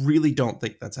 I just really don't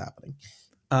think that's happening.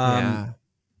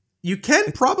 You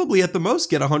can probably at the most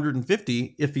get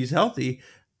 150 if he's healthy.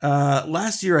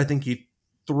 Last year, I think he'd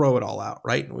throw it all out,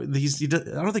 right? I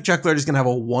don't think Jack Flaherty's going to have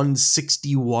a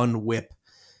 161 whip.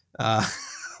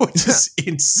 Which is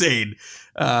insane.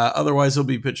 Otherwise, he'll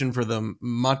be pitching for the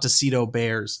Montecito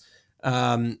Bears.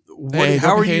 How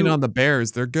are you on the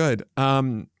Bears? They're good.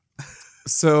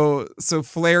 So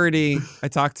Flaherty, I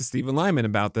talked to Stephen Lyman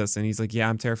about this, and he's like, "Yeah,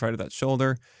 I'm terrified of that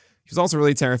shoulder." He was also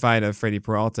really terrified of Freddie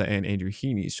Peralta and Andrew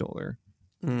Heaney's shoulder.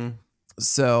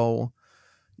 So,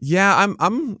 yeah,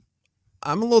 I'm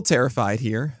a little terrified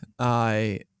here.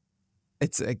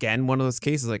 It's again one of those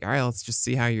cases like, all right, let's just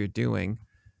see how you're doing.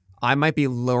 I might be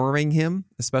lowering him,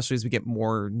 especially as we get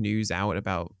more news out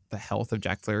about the health of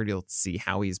Jack Flaherty. Let's see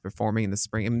how he's performing in the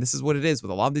spring. I mean, this is what it is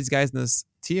with a lot of these guys in this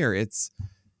tier.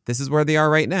 This is where they are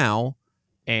right now.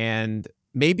 And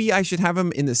maybe I should have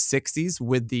them in the 60s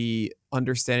with the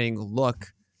understanding,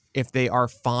 look, if they are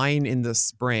fine in the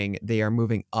spring, they are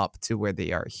moving up to where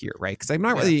they are here, right? Because I'm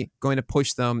not really going to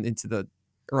push them into the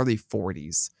early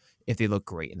 40s if they look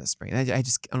great in the spring. I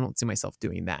don't see myself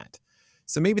doing that.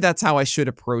 So maybe that's how I should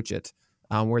approach it.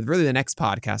 Where really the next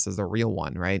podcast is the real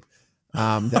one, right?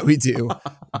 that we do.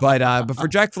 But for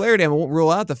Jack Flaherty, I won't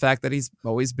rule out the fact that he's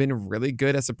always been really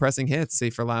good at suppressing hits, say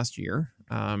for last year,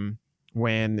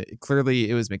 when clearly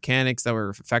it was mechanics that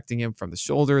were affecting him from the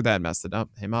shoulder that messed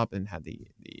him up and had the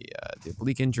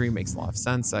oblique injury. Makes a lot of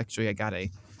sense. Actually, I got a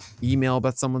email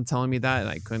about someone telling me that, and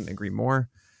I couldn't agree more.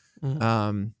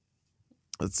 Mm-hmm.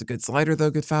 It's a good slider, though.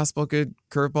 Good fastball, good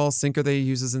curveball, sinker that he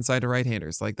uses inside of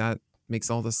right-handers. Like, that makes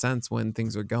all the sense when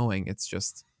things are going. It's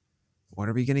just, what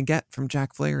are we going to get from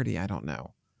Jack Flaherty? I don't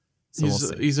know. So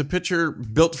he's a pitcher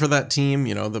built for that team.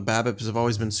 You know, the BABIPs have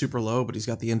always been super low, but he's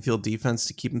got the infield defense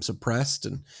to keep him suppressed.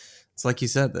 And it's like you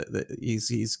said, that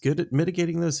he's good at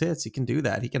mitigating those hits. He can do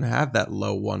that. He can have that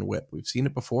low one whip. We've seen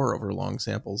it before over long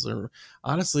samples. Or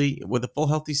honestly, with a full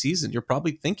healthy season, you're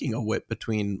probably thinking a whip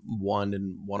between 1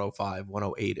 and 105,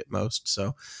 108 at most.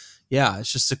 So yeah,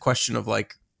 it's just a question of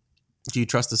like, do you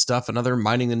trust the stuff? Another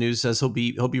Mining the News says he'll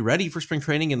be ready for spring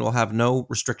training and will have no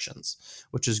restrictions,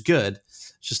 which is good.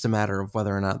 It's just a matter of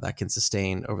whether or not that can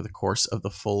sustain over the course of the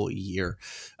full year.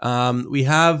 We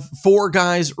have 4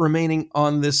 guys remaining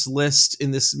on this list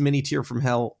in this mini tier from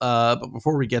hell. But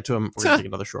before we get to them, we're going to take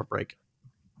another short break.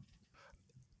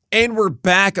 And we're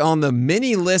back on the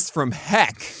mini list from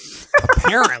heck.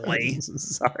 Apparently.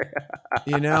 Sorry.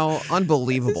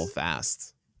 Unbelievable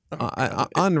fast.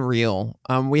 Unreal.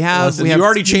 We have you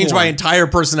already changed my entire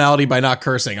personality by not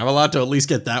cursing. I'm allowed to at least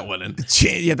get that one in.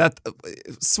 Yeah, that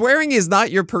swearing is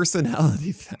not your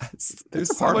personality. Fast.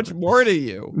 There's so much more to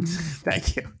you.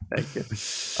 Thank you.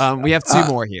 We have 2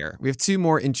 more here. We have 2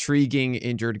 more intriguing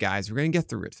injured guys. We're gonna get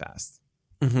through it fast.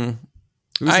 Mm-hmm.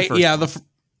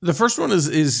 The first one is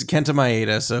Kenta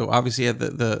Maeda. So obviously,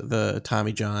 the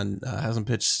Tommy John hasn't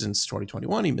pitched since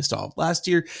 2021. He missed all of last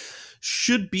year.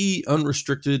 Should be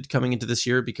unrestricted coming into this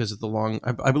year because of the long.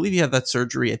 I believe he had that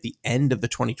surgery at the end of the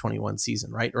 2021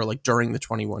 season, right? Or like during the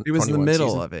 21. It was in the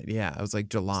middle of it. Yeah, it was like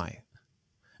July.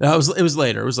 No, it was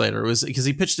later. It was because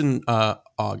he pitched in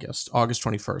August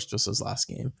 21st was his last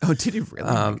game. Oh, did he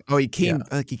really?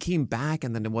 He came back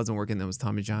and then it wasn't working. That was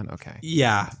Tommy John. Okay.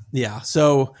 Yeah.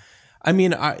 So, I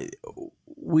mean,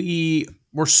 we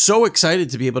were so excited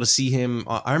to be able to see him.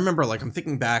 I remember, like, I'm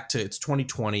thinking back to it's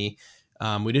 2020.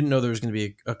 We didn't know there was going to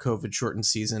be a COVID shortened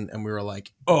season, and we were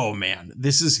like, oh man,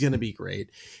 this is going to be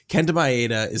great. Kenta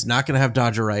Maeda is not going to have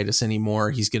Dodgeritis anymore.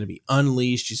 He's going to be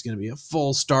unleashed. He's going to be a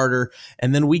full starter.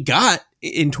 And then we got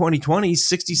in 2020,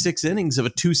 66 innings of a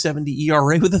 2.70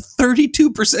 ERA with a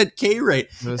 32% K rate.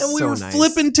 And we were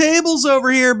flipping tables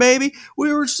over here, baby.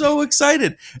 We were so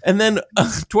excited. And then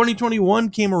 2021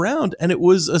 came around, and it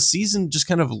was a season just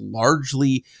kind of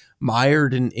largely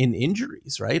mired in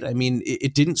injuries, right? I mean,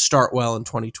 it didn't start well in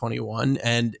 2021,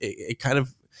 and it kind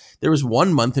of, there was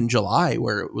 1 month in July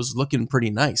where it was looking pretty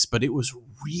nice, but it was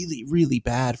really, really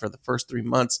bad for the first 3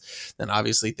 months. Then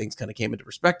obviously things kind of came into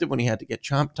perspective when he had to get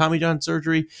Tommy John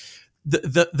surgery.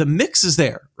 The mix is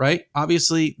there, right?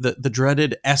 Obviously the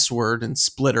dreaded S word and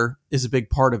splitter is a big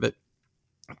part of it,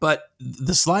 but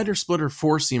the slider, splitter,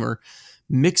 4-seamer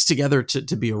mixed together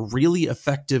to be a really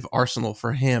effective arsenal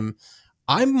for him.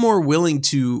 I'm more willing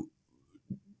to,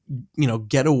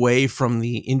 get away from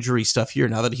the injury stuff here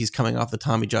now that he's coming off the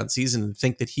Tommy John season and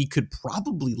think that he could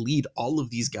probably lead all of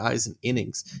these guys in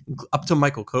innings up to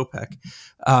Michael Kopech.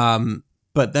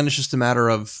 But then it's just a matter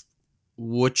of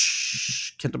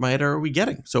which Kenta Maeda are we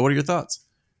getting? So what are your thoughts?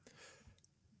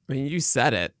 I mean, you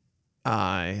said it.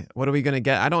 What are we going to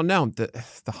get? I don't know.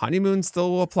 The honeymoon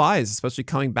still applies, especially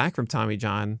coming back from Tommy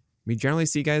John. We generally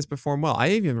see guys perform well. I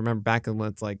even remember back when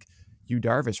it's like Yu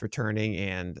Darvish returning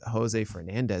and Jose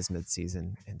Fernandez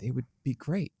midseason, and they would be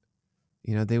great.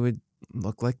 They would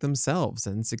look like themselves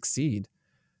and succeed.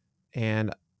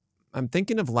 And I'm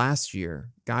thinking of last year,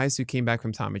 guys who came back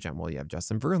from Tommy John. Well, you have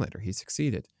Justin Verlander. He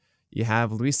succeeded. You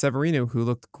have Luis Severino, who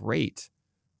looked great.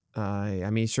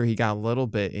 Sure, he got a little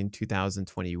bit in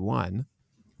 2021,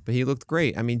 but he looked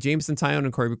great. I mean, Jameson Taillon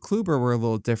and Corey Kluber were a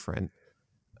little different.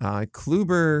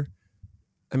 Kluber,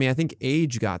 I think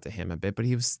age got to him a bit, but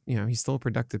he was, he's still a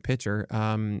productive pitcher.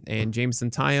 And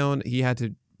Jameson Taillon, he had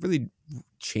to really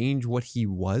change what he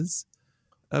was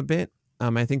a bit.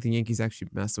 I think the Yankees actually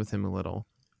messed with him a little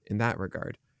in that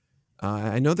regard.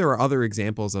 I know there are other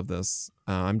examples of this.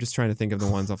 I'm just trying to think of the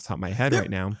ones off the top of my head right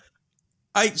now.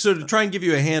 So to try and give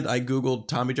you a hand, I Googled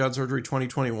Tommy John surgery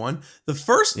 2021. The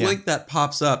first link that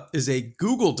pops up is a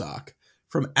Google Doc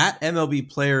from @MLB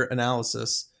Player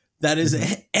Analysis that is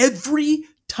every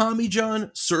Tommy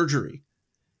John surgery.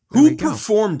 Who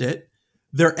performed it,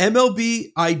 their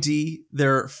MLB ID,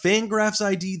 their Fangraphs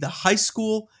ID, the high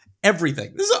school,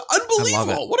 everything. This is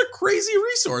unbelievable. What a crazy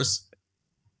resource.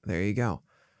 There you go.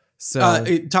 So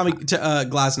Tommy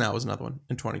Glasnow was another one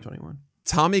in 2021.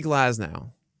 Tommy Glasnow.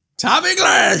 Tommy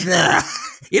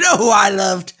Glasnow. You know who I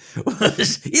loved?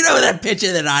 You know that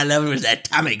pitcher that I loved was that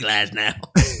Tommy Glasnow.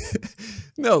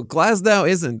 No, Glasnow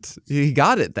isn't. He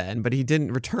got it then, but he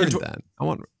didn't return then. I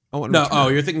want. No,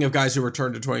 return. You're thinking of guys who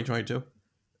returned to 2022.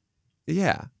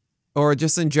 Yeah, or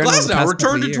just in general. Glasnow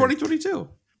returned to 2022.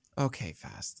 Okay,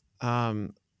 fast.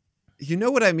 You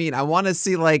know what I mean? I want to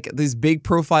see like these big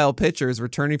profile pitchers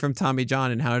returning from Tommy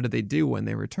John, and how did they do when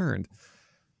they returned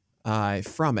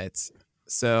from it?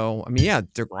 So, I mean, yeah,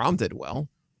 DeGrom did well.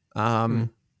 I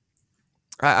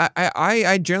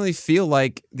generally feel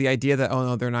like the idea that, oh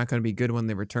no, they're not going to be good when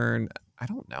they return. I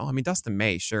don't know. I mean, Dustin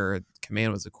May, sure,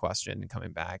 command was a question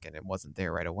coming back, and it wasn't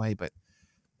there right away. But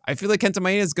I feel like Kenta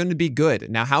Maeda is going to be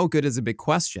good. Now, how good is a big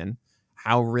question.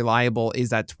 How reliable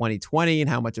is that 2020 and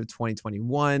how much of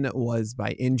 2021 was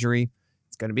by injury?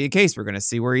 It's going to be a case. We're going to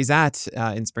see where he's at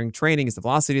in spring training. Is the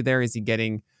velocity there? Is he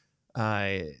getting,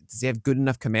 does he have good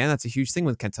enough command? That's a huge thing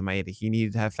with Kenta Maeda. He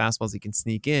needed to have fastballs he can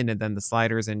sneak in, and then the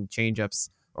sliders and changeups,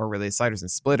 or really sliders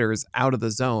and splitters out of the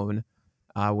zone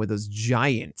with those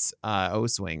giant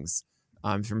O-swings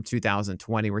from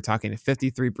 2020. We're talking a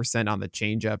 53% on the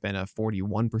changeup and a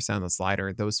 41% on the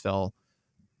slider. Those fell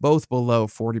both below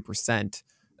 40%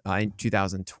 in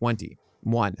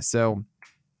 2021. So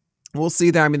we'll see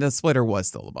there. I mean, the splitter was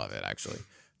still above it, actually.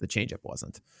 The changeup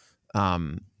wasn't.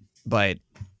 But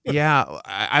yeah,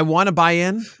 I want to buy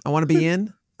in. I want to be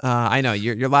in. I know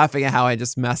you're laughing at how I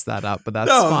just messed that up, but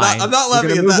that's fine. I'm not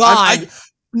laughing at that.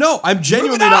 I'm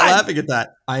genuinely not laughing at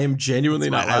that. I am genuinely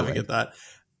not laughing at that.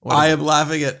 I am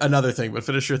laughing at another thing, but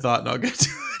finish your thought and I'll get to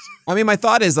it. I mean, my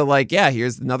thought is that, like, yeah,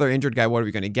 here's another injured guy. What are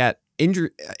we going to get?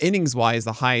 Innings-wise,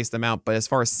 the highest amount, but as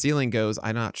far as ceiling goes,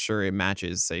 I'm not sure it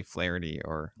matches, say, Flaherty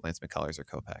or Lance McCullers or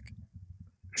Kopech.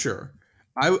 Sure.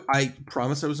 I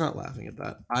promise I was not laughing at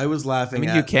that. I was laughing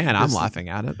at... you can. I'm laughing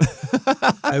at it.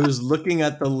 I was looking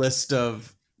at the list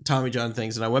of Tommy John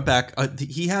things, and I went back.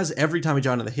 He has every Tommy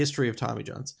John in the history of Tommy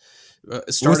Johns.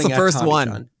 What's the first Tommy one?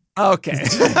 John. Okay.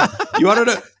 You want to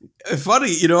know?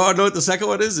 Funny, I know what the second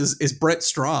one is Brett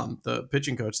Strom, the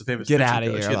pitching coach, the famous pitching coach.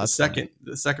 He had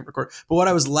the second record. But what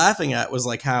I was laughing at was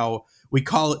like how we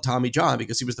call it Tommy John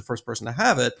because he was the first person to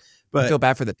have it. But I feel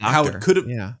bad for the doctor. How it could have,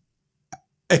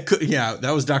 yeah.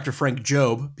 That was Dr. Frank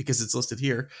Jobe because it's listed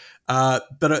here.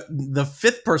 But the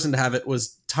fifth person to have it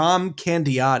was Tom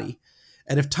Candiotti.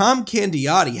 And if Tom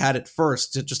Candiotti had it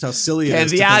first, just how silly it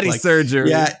is. Candiotti surgery.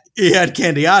 Yeah, he had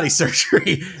Candiotti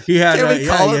surgery. He had. Can we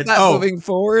call it that moving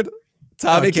forward?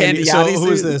 Tommy Candiotti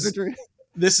who is this? surgery.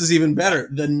 This is even better.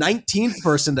 The 19th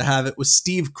person to have it was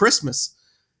Steve Christmas.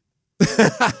 Could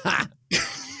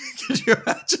you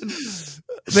imagine?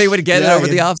 They would get it over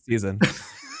the offseason.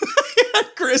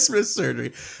 Christmas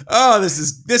surgery. Oh, this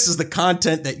is the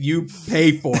content that you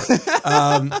pay for.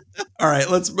 All right,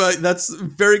 that's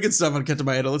very good stuff on Kenta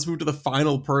Maeda. Let's move to the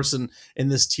final person in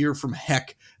this tier from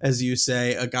heck, as you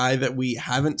say, a guy that we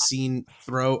haven't seen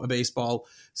throw a baseball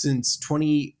since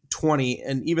 2020,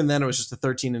 and even then it was just a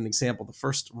 13 inning sample. The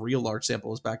first real large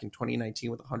sample was back in 2019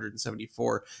 with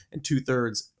 174 and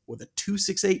 2/3 with a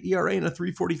 2.68 ERA and a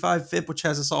 3.45 FIP, which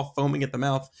has us all foaming at the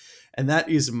mouth. And that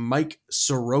is Mike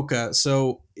Soroka.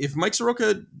 So if Mike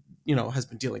Soroka, has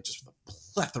been dealing just with a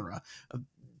plethora of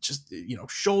just,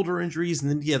 shoulder injuries, and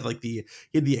then he had the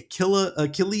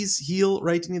Achilles heel,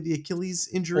 right? Didn't he have the Achilles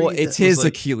injury? Well, it's his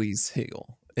Achilles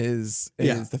heel is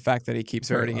the fact that he keeps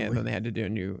hurting it, and then they had to do a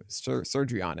new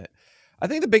surgery on it. I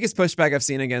think the biggest pushback I've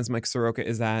seen against Mike Soroka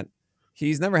is that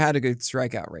he's never had a good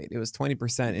strikeout rate. It was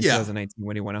 20% in 2019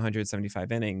 when he went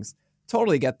 175 innings.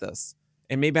 Totally get this.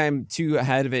 And maybe I'm too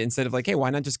ahead of it instead of like, hey, why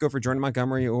not just go for Jordan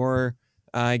Montgomery or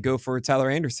go for Tyler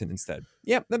Anderson instead?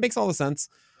 Yep, that makes all the sense.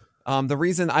 The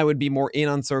reason I would be more in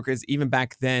on Soroka is even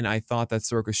back then, I thought that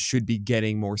Soroka should be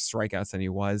getting more strikeouts than he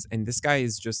was. And this guy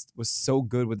was so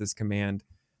good with his command.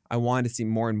 I wanted to see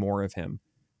more and more of him.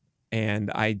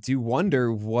 And I do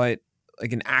wonder what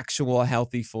like an actual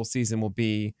healthy full season will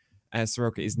be, as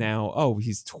Soroka is now,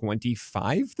 he's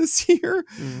 25 this year.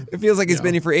 It feels like he's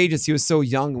been here for ages. He was so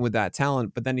young with that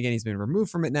talent, but then again, he's been removed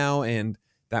from it now, and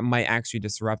that might actually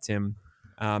disrupt him.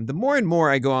 The more and more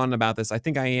I go on about this, I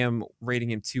think I am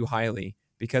rating him too highly,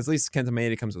 because at least Kenta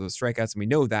Maeda comes with those strikeouts, and we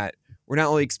know that we're not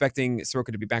only expecting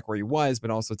Soroka to be back where he was, but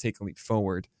also take a leap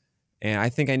forward. And I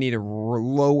think I need to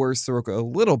lower Soroka a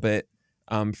little bit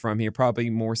from here, probably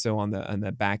more so on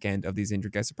the back end of these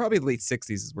injured guys. So probably late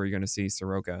 60s is where you're going to see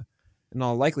Soroka in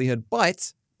all likelihood.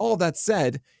 But all that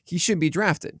said, he should be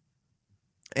drafted.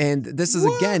 And this is,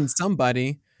 again,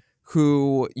 somebody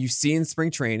who you see in spring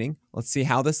training. Let's see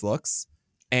how this looks.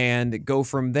 and go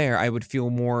from there. I would feel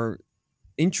more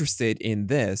interested in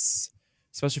this,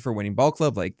 especially for winning ball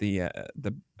club like the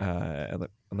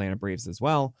Atlanta Braves as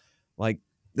well. Like,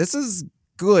 this is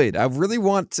good. I really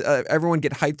want everyone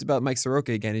get hyped about Mike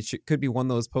Soroka again. It could be one of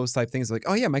those post type things like,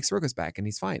 oh yeah, Mike Soroka's back and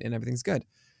he's fine and everything's good.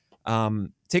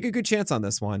 Take a good chance on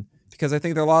this one, because I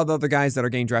think there are a lot of other guys that are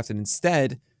getting drafted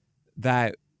instead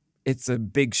that it's a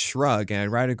big shrug, and I'd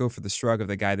rather go for the shrug of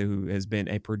the guy who has been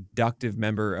a productive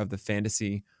member of the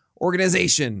fantasy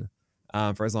organization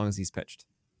for as long as he's pitched.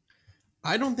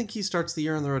 I don't think he starts the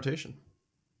year in the rotation.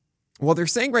 Well, they're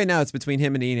saying right now it's between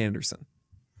him and Ian Anderson.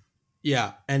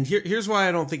 Yeah, and here's why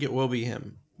I don't think it will be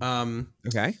him.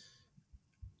 Okay.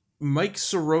 Mike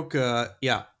Soroka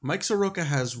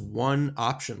has one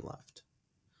option left.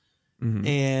 Mm-hmm.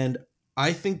 And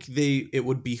I think it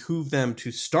would behoove them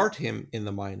to start him in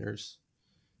the minors,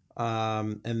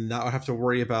 and not have to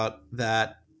worry about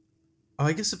that. Oh,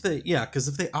 I guess because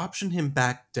if they option him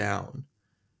back down,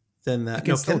 then that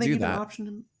can still do that. Option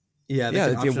him? Yeah,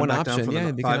 they can one option.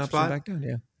 Yeah, they can option back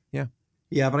down.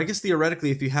 Yeah. But I guess theoretically,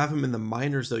 if you have him in the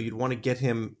minors, though, you'd want to get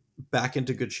him back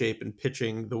into good shape and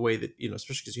pitching the way that,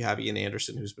 especially because you have Ian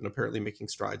Anderson, who's been apparently making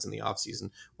strides in the offseason,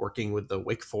 working with the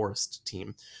Wake Forest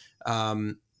team.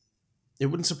 It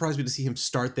wouldn't surprise me to see him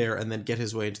start there and then get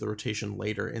his way into the rotation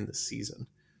later in the season,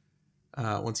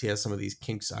 once he has some of these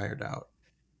kinks ironed out.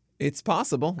 It's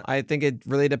possible. I think it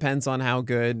really depends on how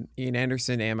good Ian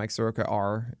Anderson and Mike Soroka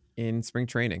are in spring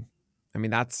training. I mean,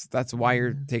 that's why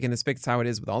you're taking this pick. It's how it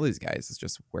is with all these guys. It's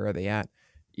just, where are they at?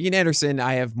 Ian Anderson,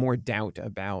 I have more doubt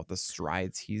about the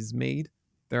strides he's made.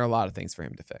 There are a lot of things for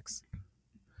him to fix.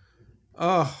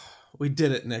 Oh, we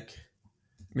did it, Nick.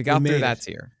 We got through that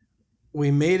tier.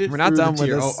 We made it. We're not done with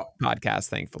this podcast,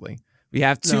 thankfully. We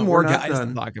have two more guys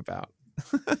to talk about.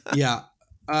 Yeah.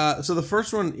 So the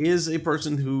first one is a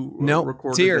person who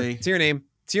recorded tier name.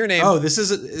 Oh, this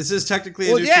is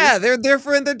technically a new tier? They're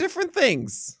different. They're different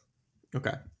things.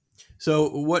 Okay. So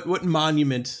what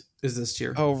monument is this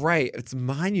tier? Oh, right. It's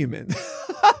monument.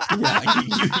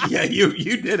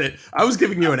 You did it. I was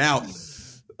giving you an out.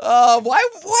 Why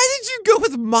did you go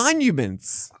with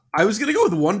monuments? I was gonna go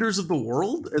with Wonders of the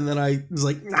World, and then I was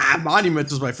like, nah, monument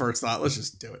was my first thought. Let's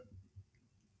just do it.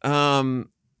 I'm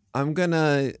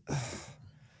gonna.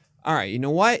 All right, you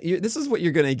know what? This is what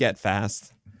you're gonna get,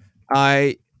 Fast.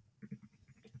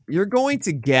 You're going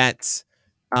to get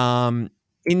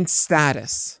In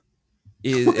Status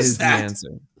is the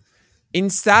answer. In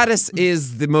Status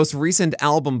is the most recent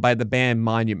album by the band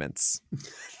Monuments.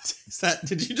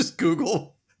 Did you just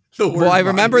Google the word? Well, I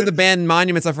remember the band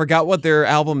Monuments. I forgot what their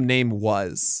album name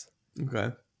was.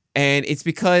 Okay. And it's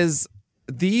because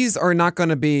these are not going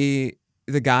to be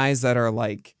the guys that are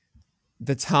like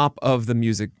the top of the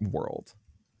music world,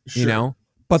 sure.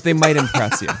 But they might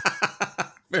impress you.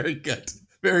 Very good.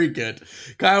 Very good.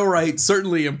 Kyle Wright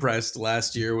certainly impressed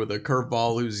last year with a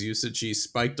curveball whose usage he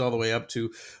spiked all the way up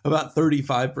to about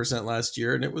 35% last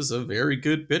year, and it was a very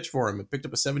good pitch for him. It picked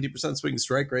up a 70% swing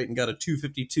strike rate and got a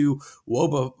 252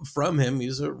 WOBA from him. He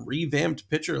was a revamped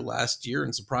pitcher last year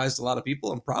and surprised a lot of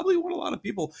people and probably won a lot of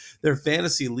people their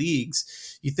fantasy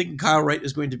leagues. You think Kyle Wright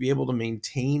is going to be able to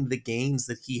maintain the gains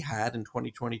that he had in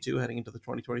 2022 heading into the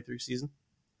 2023 season?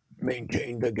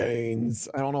 Maintain the gains.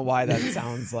 I don't know why that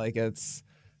sounds like it's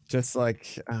just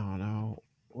like, I don't know,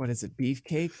 what is it?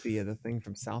 Beefcake, the thing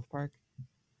from South Park.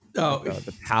 Oh, like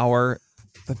the power,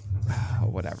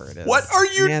 whatever it is. What are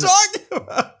you talking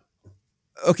about?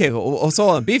 Okay, well, so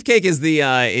hold on. Beefcake is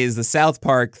the South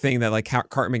Park thing that like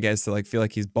Cartman gets to like feel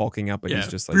like he's bulking up, but he's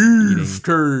just like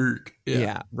Beefcake.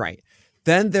 Yeah, right.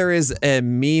 Then there is a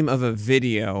meme of a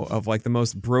video of like the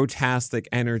most brotastic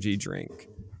energy drink.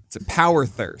 It's a Power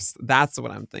Thirst. That's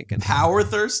what I'm thinking. Power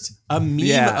Thirst? A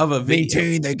meme of a video.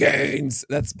 Maintain the gains.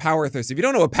 That's Power Thirst. If you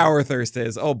don't know what Power Thirst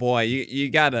is, oh boy, you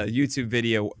got a YouTube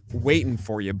video waiting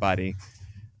for you, buddy.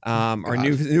 Our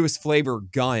newest flavor,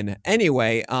 Gun.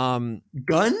 Anyway,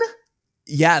 Gun?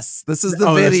 Yes, this is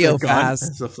the video. Fast.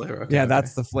 That's the flavor. Okay,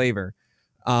 that's the flavor.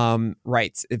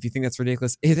 Right. If you think that's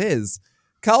ridiculous, it is.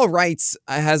 Kyle Wright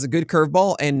has a good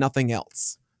curveball and nothing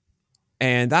else,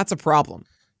 and that's a problem.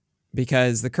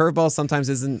 Because the curveball sometimes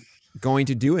isn't going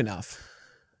to do enough,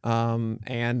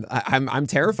 and I'm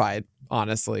terrified.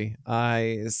 Honestly,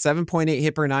 7.8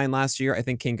 hit per 9 last year. I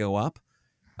think can go up.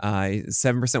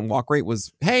 7% walk rate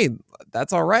was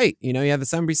that's all right. You have a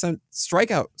 7%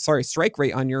 strike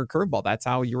rate on your curveball. That's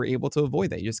how you were able to avoid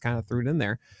that. You just kind of threw it in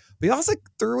there. But he also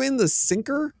threw in the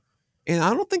sinker, and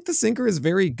I don't think the sinker is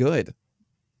very good.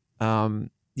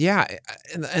 Yeah,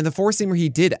 and the four-seamer he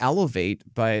did elevate,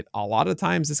 but a lot of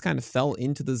times this kind of fell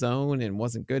into the zone and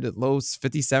wasn't good. At low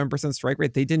 57% strike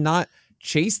rate, they did not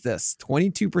chase this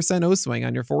 22% O swing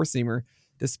on your four seamer,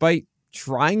 despite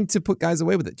trying to put guys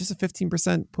away with it. Just a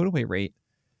 15% put away rate.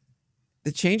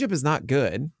 The changeup is not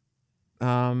good.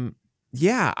 I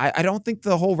don't think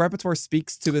the whole repertoire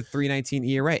speaks to a 3.19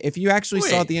 ERA. If you actually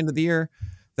saw at the end of the year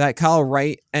that Kyle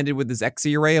Wright ended with his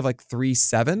xERA of like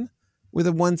 3.7 with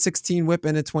a 116 whip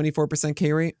and a 24%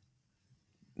 K rate,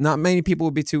 not many people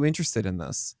would be too interested in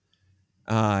this.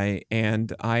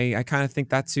 And I kind of think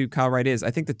that's who Kyle Wright is.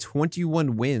 I think the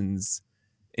 21 wins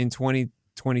in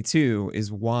 2022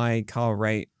 is why Kyle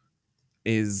Wright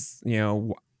is,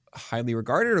 highly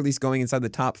regarded, or at least going inside the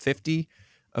top 50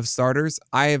 of starters.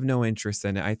 I have no interest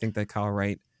in it. I think that Kyle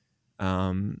Wright,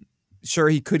 sure,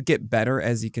 he could get better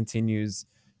as he continues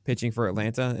pitching for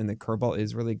Atlanta, and the curveball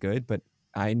is really good, but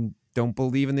I don't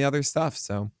believe in the other stuff,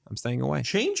 so I'm staying away.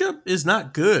 Changeup is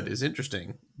not good. Is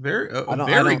interesting. Very good.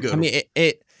 I mean,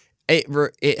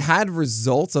 it had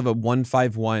results of a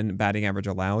 151 batting average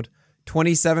allowed,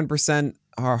 27%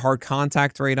 hard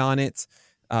contact rate on it,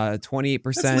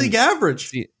 28%. That's league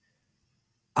average.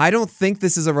 I don't think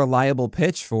this is a reliable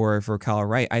pitch for Kyle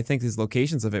Wright. I think his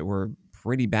locations of it were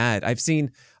pretty bad. I've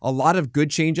seen a lot of good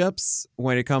changeups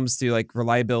when it comes to like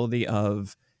reliability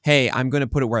of, hey, I'm going to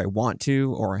put it where I want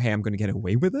to, or hey, I'm going to get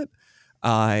away with it.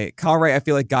 Kyle Wright, I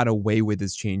feel like, got away with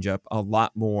his changeup a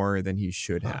lot more than he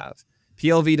should have.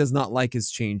 PLV does not like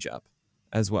his changeup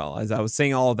as well. As I was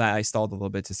saying all of that, I stalled a little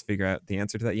bit to figure out the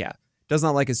answer to that. Yeah, does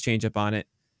not like his changeup on it.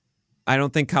 I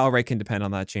don't think Kyle Wright can depend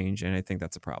on that change, and I think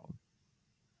that's a problem.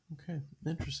 Okay,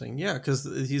 interesting. Yeah, because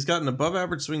he's got an above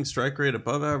average swing strike rate,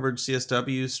 above average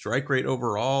CSW, strike rate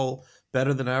overall,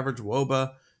 better than average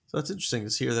WOBA. So that's interesting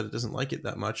to hear that it doesn't like it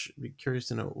that much. I'd be curious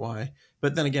to know why.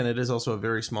 But then again, it is also a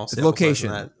very small sample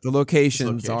size. The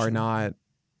locations are not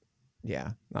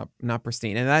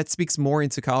pristine. And that speaks more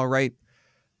into Kyle Wright,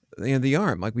 the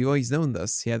arm. Like, we've always known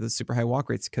this. He had the super high walk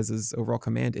rates because his overall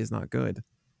command is not good.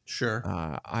 Sure.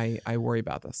 I worry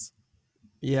about this.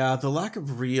 Yeah, the lack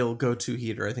of real go-to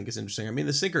heater, I think, is interesting. I mean,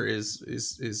 the sinker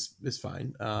is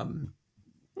fine.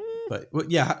 But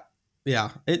yeah.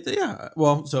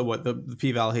 Well, so what? The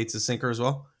P-Val hates his sinker as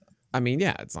well? I mean,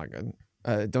 yeah, it's not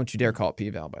good. Don't you dare call it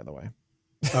P-Val, by the way.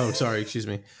 Oh, sorry. Excuse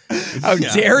me. How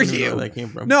dare you? Where that came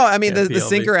from. No, I mean, the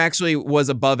sinker actually was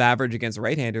above average against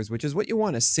right-handers, which is what you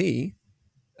want to see.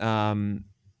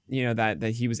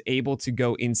 That he was able to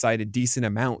go inside a decent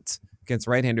amount against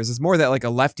right-handers. It's more that like a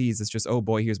lefties, it's just, oh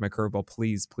boy, here's my curveball.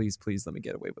 Please, please, please let me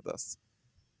get away with this.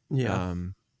 Yeah.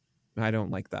 I don't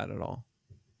like that at all.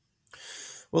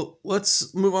 Well,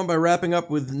 let's move on by wrapping up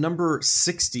with number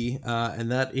 60,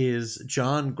 and that is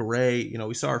Jon Gray.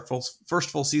 We saw our first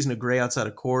full season of Gray outside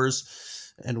of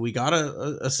Coors, and we got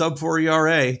a sub-4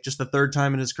 ERA, just the third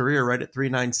time in his career, right at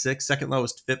 3.96, second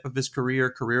lowest FIP of his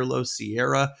career low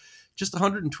Sierra. Just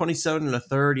 127 and a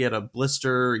third. He had a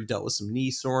blister. He dealt with some knee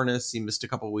soreness. He missed a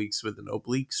couple of weeks with an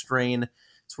oblique strain.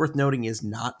 It's worth noting he has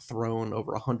not thrown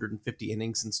over 150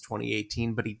 innings since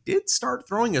 2018, but he did start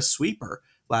throwing a sweeper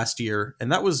last year,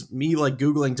 and that was me like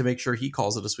Googling to make sure he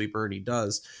calls it a sweeper, and he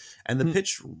does. And the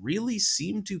pitch really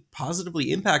seemed to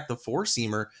positively impact the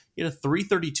four-seamer. He had a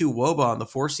 332 WOBA on the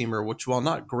four-seamer, which, while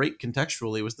not great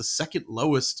contextually, was the second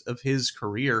lowest of his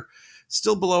career.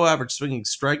 Still below average swinging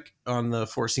strike on the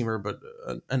four-seamer, but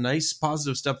a nice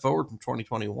positive step forward from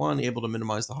 2021, able to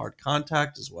minimize the hard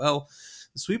contact as well.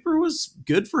 The sweeper was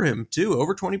good for him, too.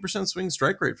 Over 20% swing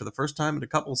strike rate for the first time in a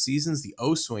couple of seasons. The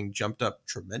O-swing jumped up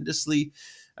tremendously.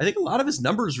 I think a lot of his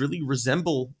numbers really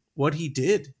resemble what he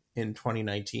did in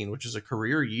 2019, which is a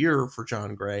career year for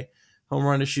Jon Gray. Home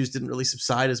run issues didn't really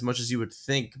subside as much as you would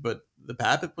think, but the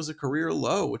BABIP was a career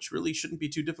low, which really shouldn't be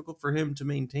too difficult for him to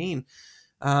maintain.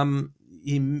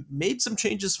 He made some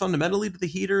changes fundamentally to the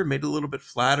heater, made it a little bit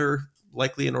flatter,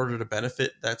 likely in order to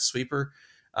benefit that sweeper.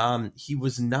 He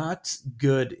was not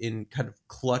good in kind of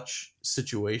clutch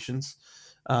situations,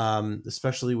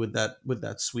 especially with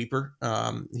that sweeper.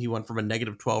 He went from a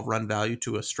negative 12 run value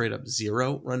to a straight up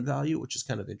 0 run value, which is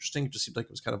kind of interesting. It just seemed like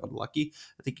it was kind of unlucky.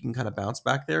 I think he can kind of bounce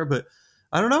back there, but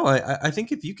I don't know. I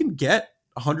think if you can get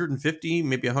 150,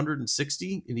 maybe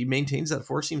 160, and he maintains that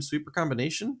four-seam sweeper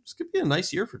combination, this could be a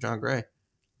nice year for Jon Gray.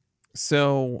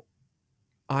 So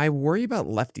I worry about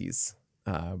lefties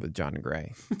with Jon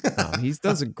Gray. He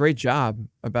does a great job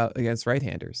against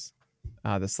right-handers.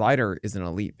 The slider is an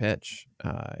elite pitch.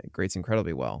 It grates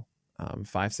incredibly well.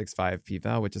 5.65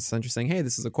 P-Val, which is essentially saying, hey,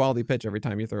 this is a quality pitch every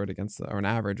time you throw it or an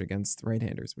average against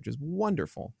right-handers, which is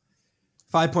wonderful.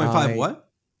 5.5 what?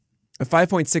 A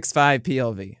 5.65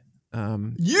 PLV.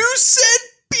 You said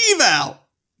P-Val.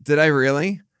 Did I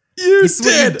really? This is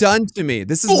what you've done to me.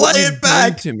 This is what you've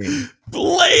done to me.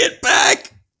 Play it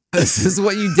back. This is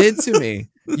what you did to me.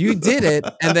 You did it,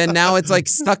 and then now it's like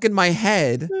stuck in my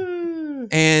head.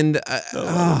 And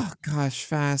oh gosh,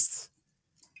 fast.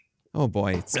 Oh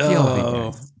boy, it's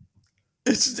PLV.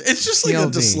 It's just like PLV.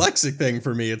 A dyslexic thing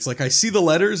for me. It's like I see the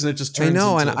letters and it just turns. I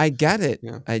know, and I get it.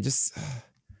 Yeah. I just.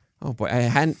 Oh boy, I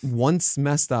hadn't once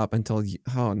messed up until.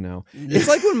 Oh no, it's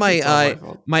like when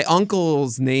my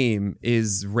uncle's name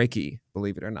is Ricky.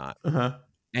 Believe it or not. Uh-huh.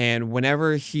 And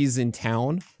whenever he's in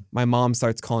town, my mom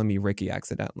starts calling me Ricky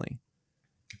accidentally.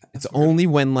 It's only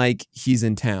when like he's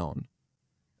in town.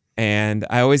 And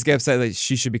I always get upset that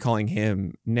she should be calling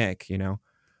him Nick, you know.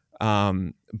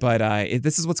 But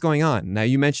this is what's going on. Now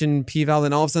you mentioned P-Val,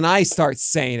 and all of a sudden I start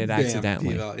saying it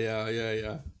accidentally. P-Val.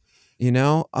 Yeah. You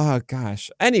know? Oh gosh.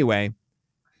 Anyway,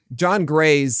 Jon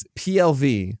Gray's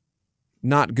PLV,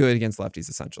 not good against lefties,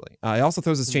 essentially. He also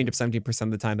throws his changeup 17%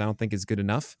 of the time. I don't think is good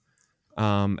enough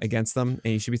against them,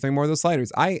 and you should be throwing more of those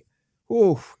sliders.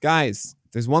 Guys,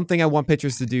 there's one thing I want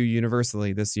pitchers to do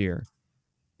universally this year.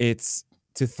 It's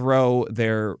to throw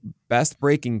their best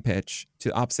breaking pitch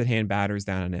to opposite hand batters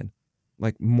down and in,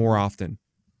 like more often.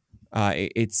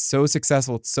 It's so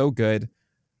successful. It's so good.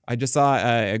 I just saw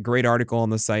a great article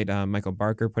on the site. Michael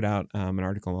Barker put out an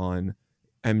article on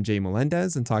MJ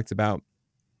Melendez and talked about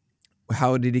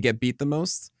how did he get beat the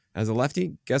most as a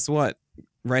lefty. Guess what?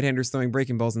 Right-handers throwing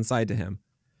breaking balls inside to him,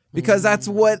 because that's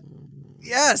what.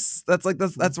 Yes,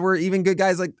 that's where even good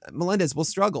guys like Melendez will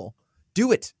struggle.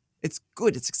 Do it. It's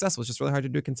good. It's successful. It's just really hard to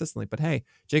do it consistently. But hey,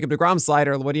 Jacob deGrom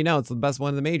slider, what do you know? It's the best one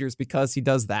in the majors because he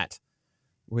does that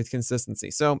with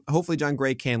consistency. So hopefully Jon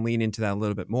Gray can lean into that a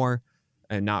little bit more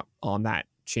and not on that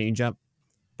changeup.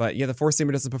 But yeah, the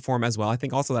four-seamer doesn't perform as well. I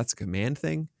think also that's a command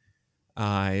thing.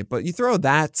 But you throw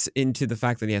that into the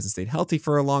fact that he hasn't stayed healthy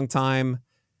for a long time,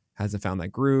 hasn't found that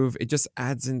groove. It just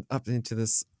adds up into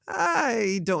this.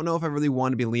 I don't know if I really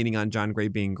want to be leaning on Jon Gray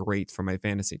being great for my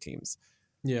fantasy teams.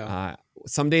 Yeah.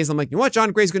 Some days I'm like, you know what?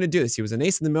 Jon Gray's going to do this. He was an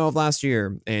ace in the middle of last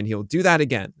year, and he'll do that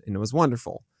again. And it was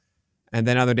wonderful. And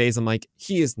then other days I'm like,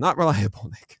 he is not reliable,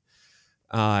 Nick.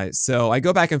 So I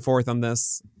go back and forth on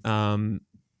this. I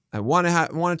want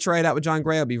to try it out with Jon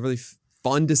Gray. It'll be really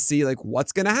fun to see like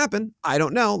what's going to happen. I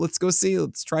don't know. Let's go see.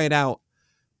 Let's try it out.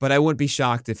 But I wouldn't be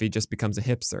shocked if he just becomes a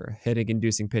hipster,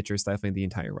 hitting-inducing pitcher, stifling the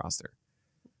entire roster.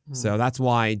 So that's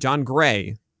why Jon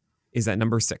Gray is at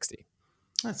number 60.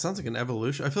 That sounds like an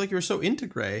evolution. I feel like you were so into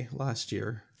Gray last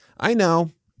year. I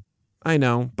know.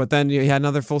 But then you had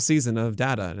another full season of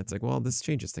data, and it's like, well, this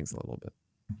changes things a little bit.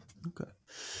 Okay.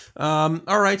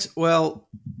 All right. Well,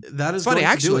 that is funny.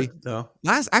 Actually, do it, though.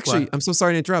 I'm so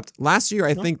sorry to interrupt. Last year,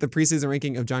 I think the preseason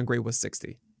ranking of Jon Gray was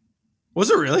 60. Was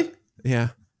it really? Yeah.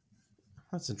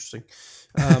 That's interesting.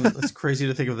 It's crazy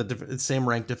to think of the same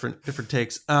rank, different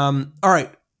takes. All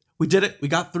right. We did it. We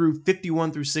got through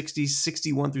 51 through 60,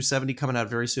 61 through 70 coming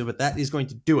out very soon, but that is going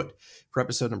to do it for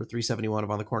episode number 371 of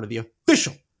On the Corner, the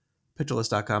official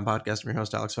PitcherList.com podcast. I'm your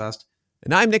host, Alex Fast.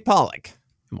 And I'm Nick Pollack.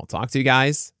 And we'll talk to you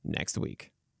guys next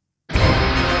week.